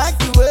say I like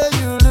the way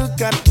you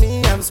look at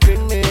me, I'm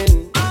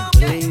screaming,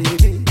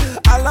 baby.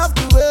 I love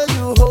the way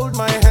you hold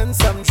my hands,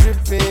 I'm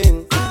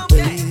tripping,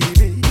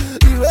 baby.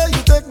 The way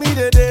you take me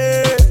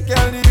today,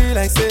 girl, it be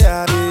like say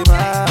I be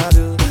mad.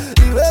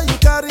 The way you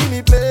carry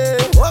me play,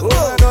 oh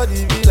my God,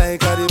 it be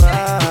like I be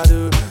mad.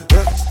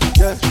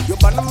 Yeah, you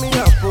burn me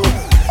up, oh.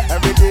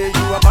 Every day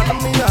you are burn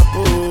me up,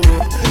 oh.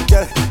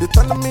 Yeah, you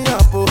turn me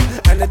up, oh.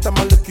 Anytime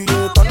I look at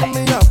you, turn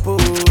me up,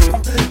 oh.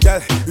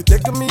 Yeah, you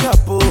taking me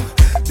up, oh.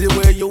 The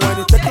way you want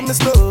it, taking me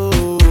slow.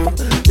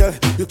 Yeah,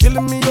 you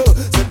killing me, oh.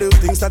 So the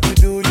things that you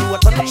do, you are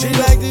turning me. She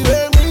like the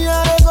way me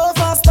and I go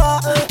faster.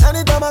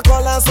 Anytime I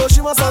call her, so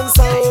she must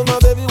answer. Oh my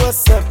baby,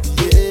 what's up,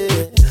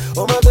 yeah.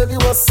 Oh my baby,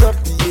 what's up,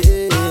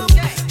 yeah.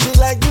 She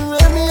like the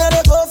way me and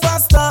I go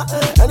faster.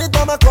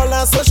 Anytime I call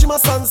her, so she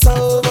must answer.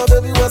 Oh my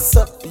baby, what's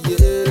up,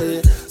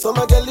 yeah. So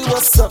my girlie,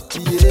 what's up,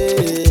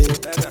 yeah.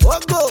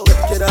 What go?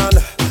 Get down,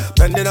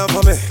 bend it down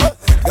for me.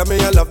 Got me,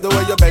 I love the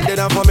way you bend it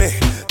down for me.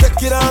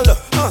 Take it down low,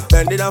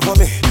 bend it down for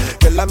me.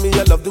 Telling me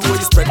I love the way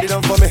you spread it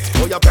down for me.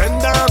 Oh, you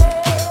bend down,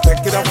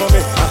 take it down for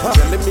me.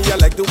 Telling me I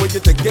like the way you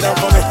take it down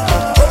for me.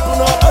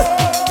 Open up,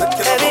 take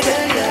it down for me.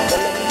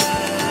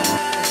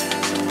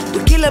 We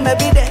kill him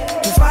every day.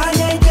 You find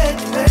a jet,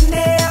 when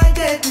they are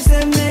jet, you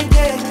send me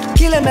jet.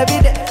 Kill him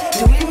every day.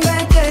 You win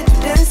my jet, you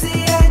then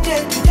see a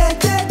jet, jet.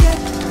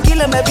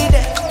 Kill him every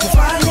day. You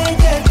find a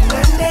jet,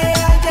 when they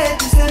are jet,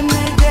 you send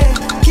me jet.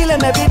 Kill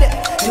him every day.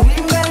 You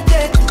win my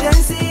jet, you then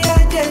see a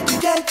jet,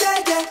 jet.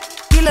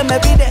 Kill him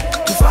every day.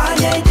 You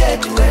find a jet,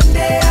 when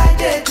they are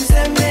jet, you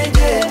send me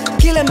jet.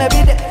 Kill him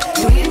every day.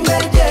 You win my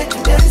jet,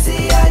 you then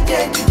see a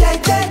jet,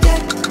 jet.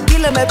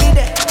 Kill him every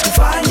day. You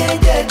find a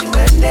jet,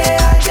 when they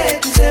are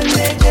jet, you send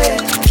me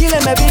jet. Kill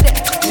him every day.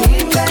 You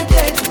win my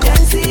jet, you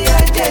then see a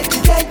jet,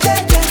 jet.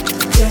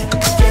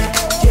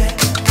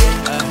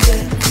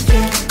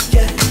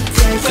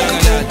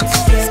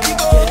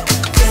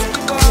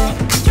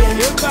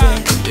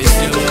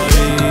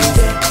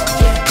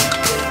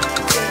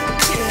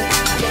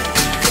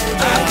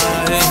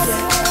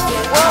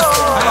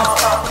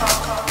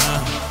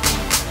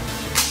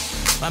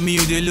 Mommy,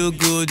 you they look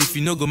good. If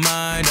you no go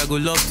mind, I go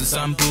love to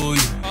sample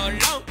you.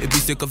 If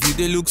you take off you,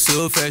 they look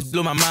so fresh.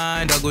 Blow my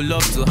mind, I go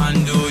love to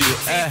handle you.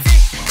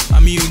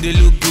 Mommy, you they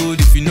look good.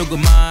 If you no go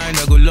mind,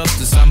 I go love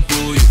to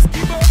sample you.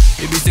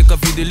 If you take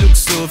off you, they look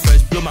so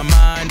fresh. Blow my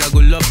mind, I go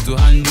love to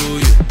handle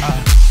you.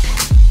 Yeah,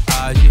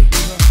 yeah,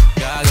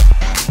 yeah,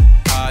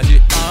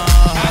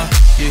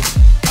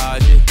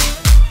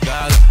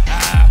 Charlie,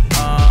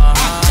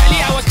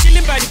 I was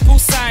chilling by the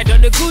poolside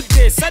on a good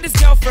day. Saw this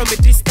girl from a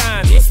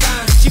distance.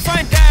 She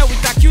find out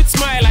with a cute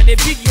smile and a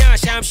big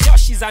yash. I'm sure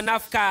she's an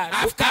Afghan.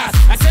 I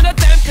said no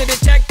time to the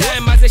check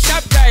time as a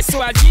sharp guy,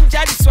 so I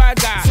ginger the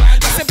swagger. I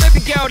said, baby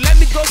girl, let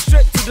me go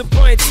straight to the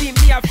point. See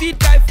me, I feel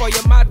die for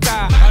your matter.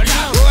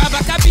 Oh, I'm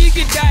a big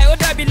guy, oh,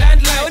 that be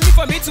landline. Only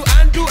for me to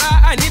undo,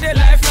 I need a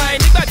lifeline.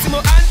 Nigga, to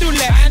mo undo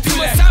le, to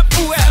mo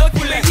sample, I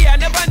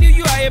never knew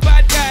you are a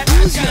bad guy.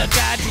 Who's your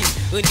daddy?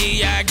 Uni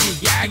Yagi,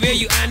 the way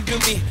you undo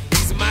me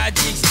is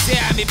magic. She say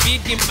I'm a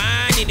big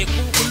man in a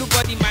cool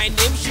body. My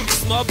name should be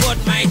small but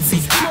mighty.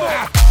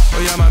 Oh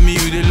yeah, mommy,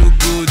 you they look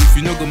good. If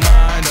you no go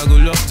mind, I go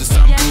love to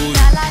sample you.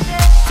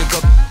 Take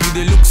up, you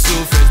they look so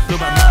fresh. Blow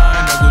my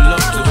mind, I go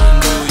love to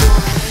handle you.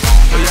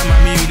 Oh yeah,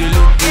 mommy, you they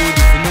look good.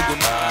 If you no go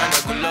mind, I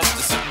go love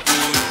to sample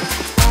you.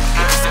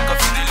 Take up,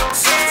 you they look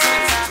so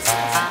fresh.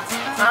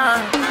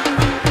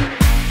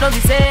 Don't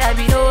be say I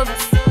be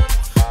novice.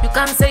 You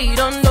can't say you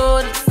don't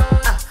know this.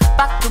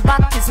 Back to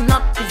back is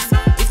not this.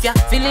 If you're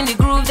feeling the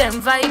groove,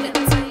 then vibe it.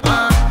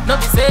 Don't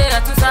be say I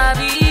too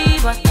savvy,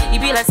 but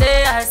it be like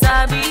say I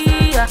savvy.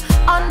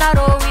 On the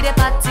road with the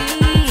party.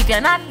 If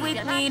you're not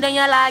with me, then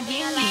you're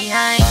lagging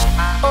behind.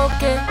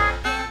 Okay,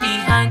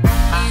 behind.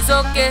 It's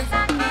okay,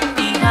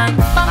 behind.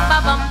 Bumpa,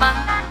 bumpa,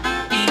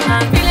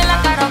 behind. Feeling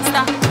like a rock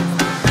star.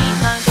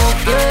 Behind.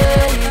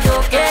 Okay, it's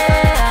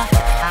okay.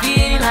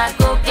 Feeling like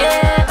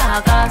okay. I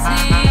can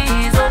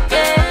see it's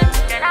okay.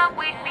 You're not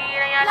with me,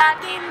 then you're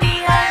lagging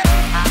behind.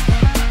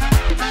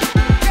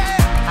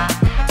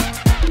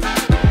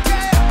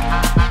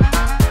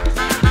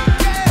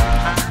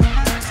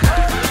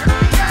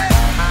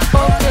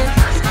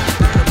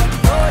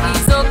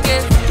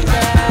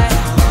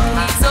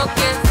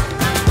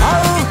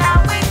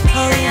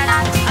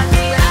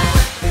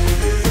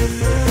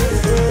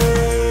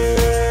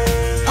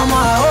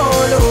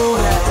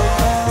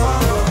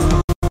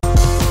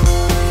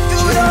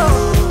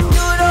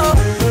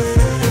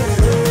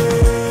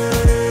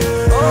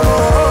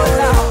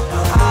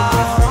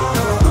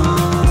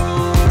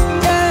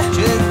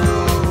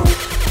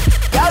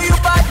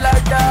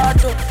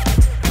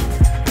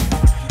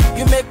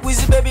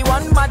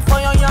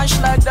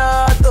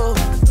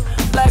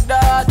 Like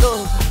that,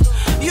 oh.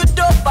 You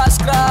dope as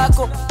crack,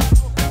 oh.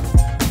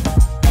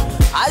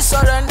 I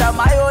surrender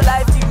my whole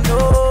life, you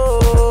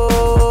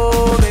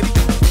know, baby.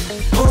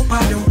 Hope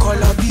I don't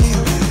call up you.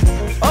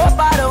 Hope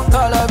I don't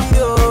call up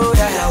you,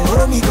 yeah. I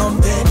want me gon'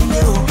 bend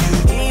you.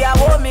 Yeah, I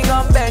want me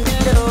gon' bend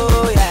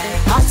you, yeah.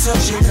 Had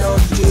such a long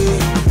day.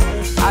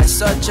 Had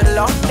such a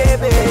long day,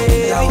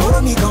 baby. Yeah, I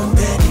want me gon'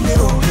 bend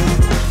you.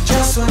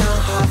 Just wanna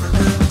have a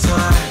good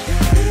time.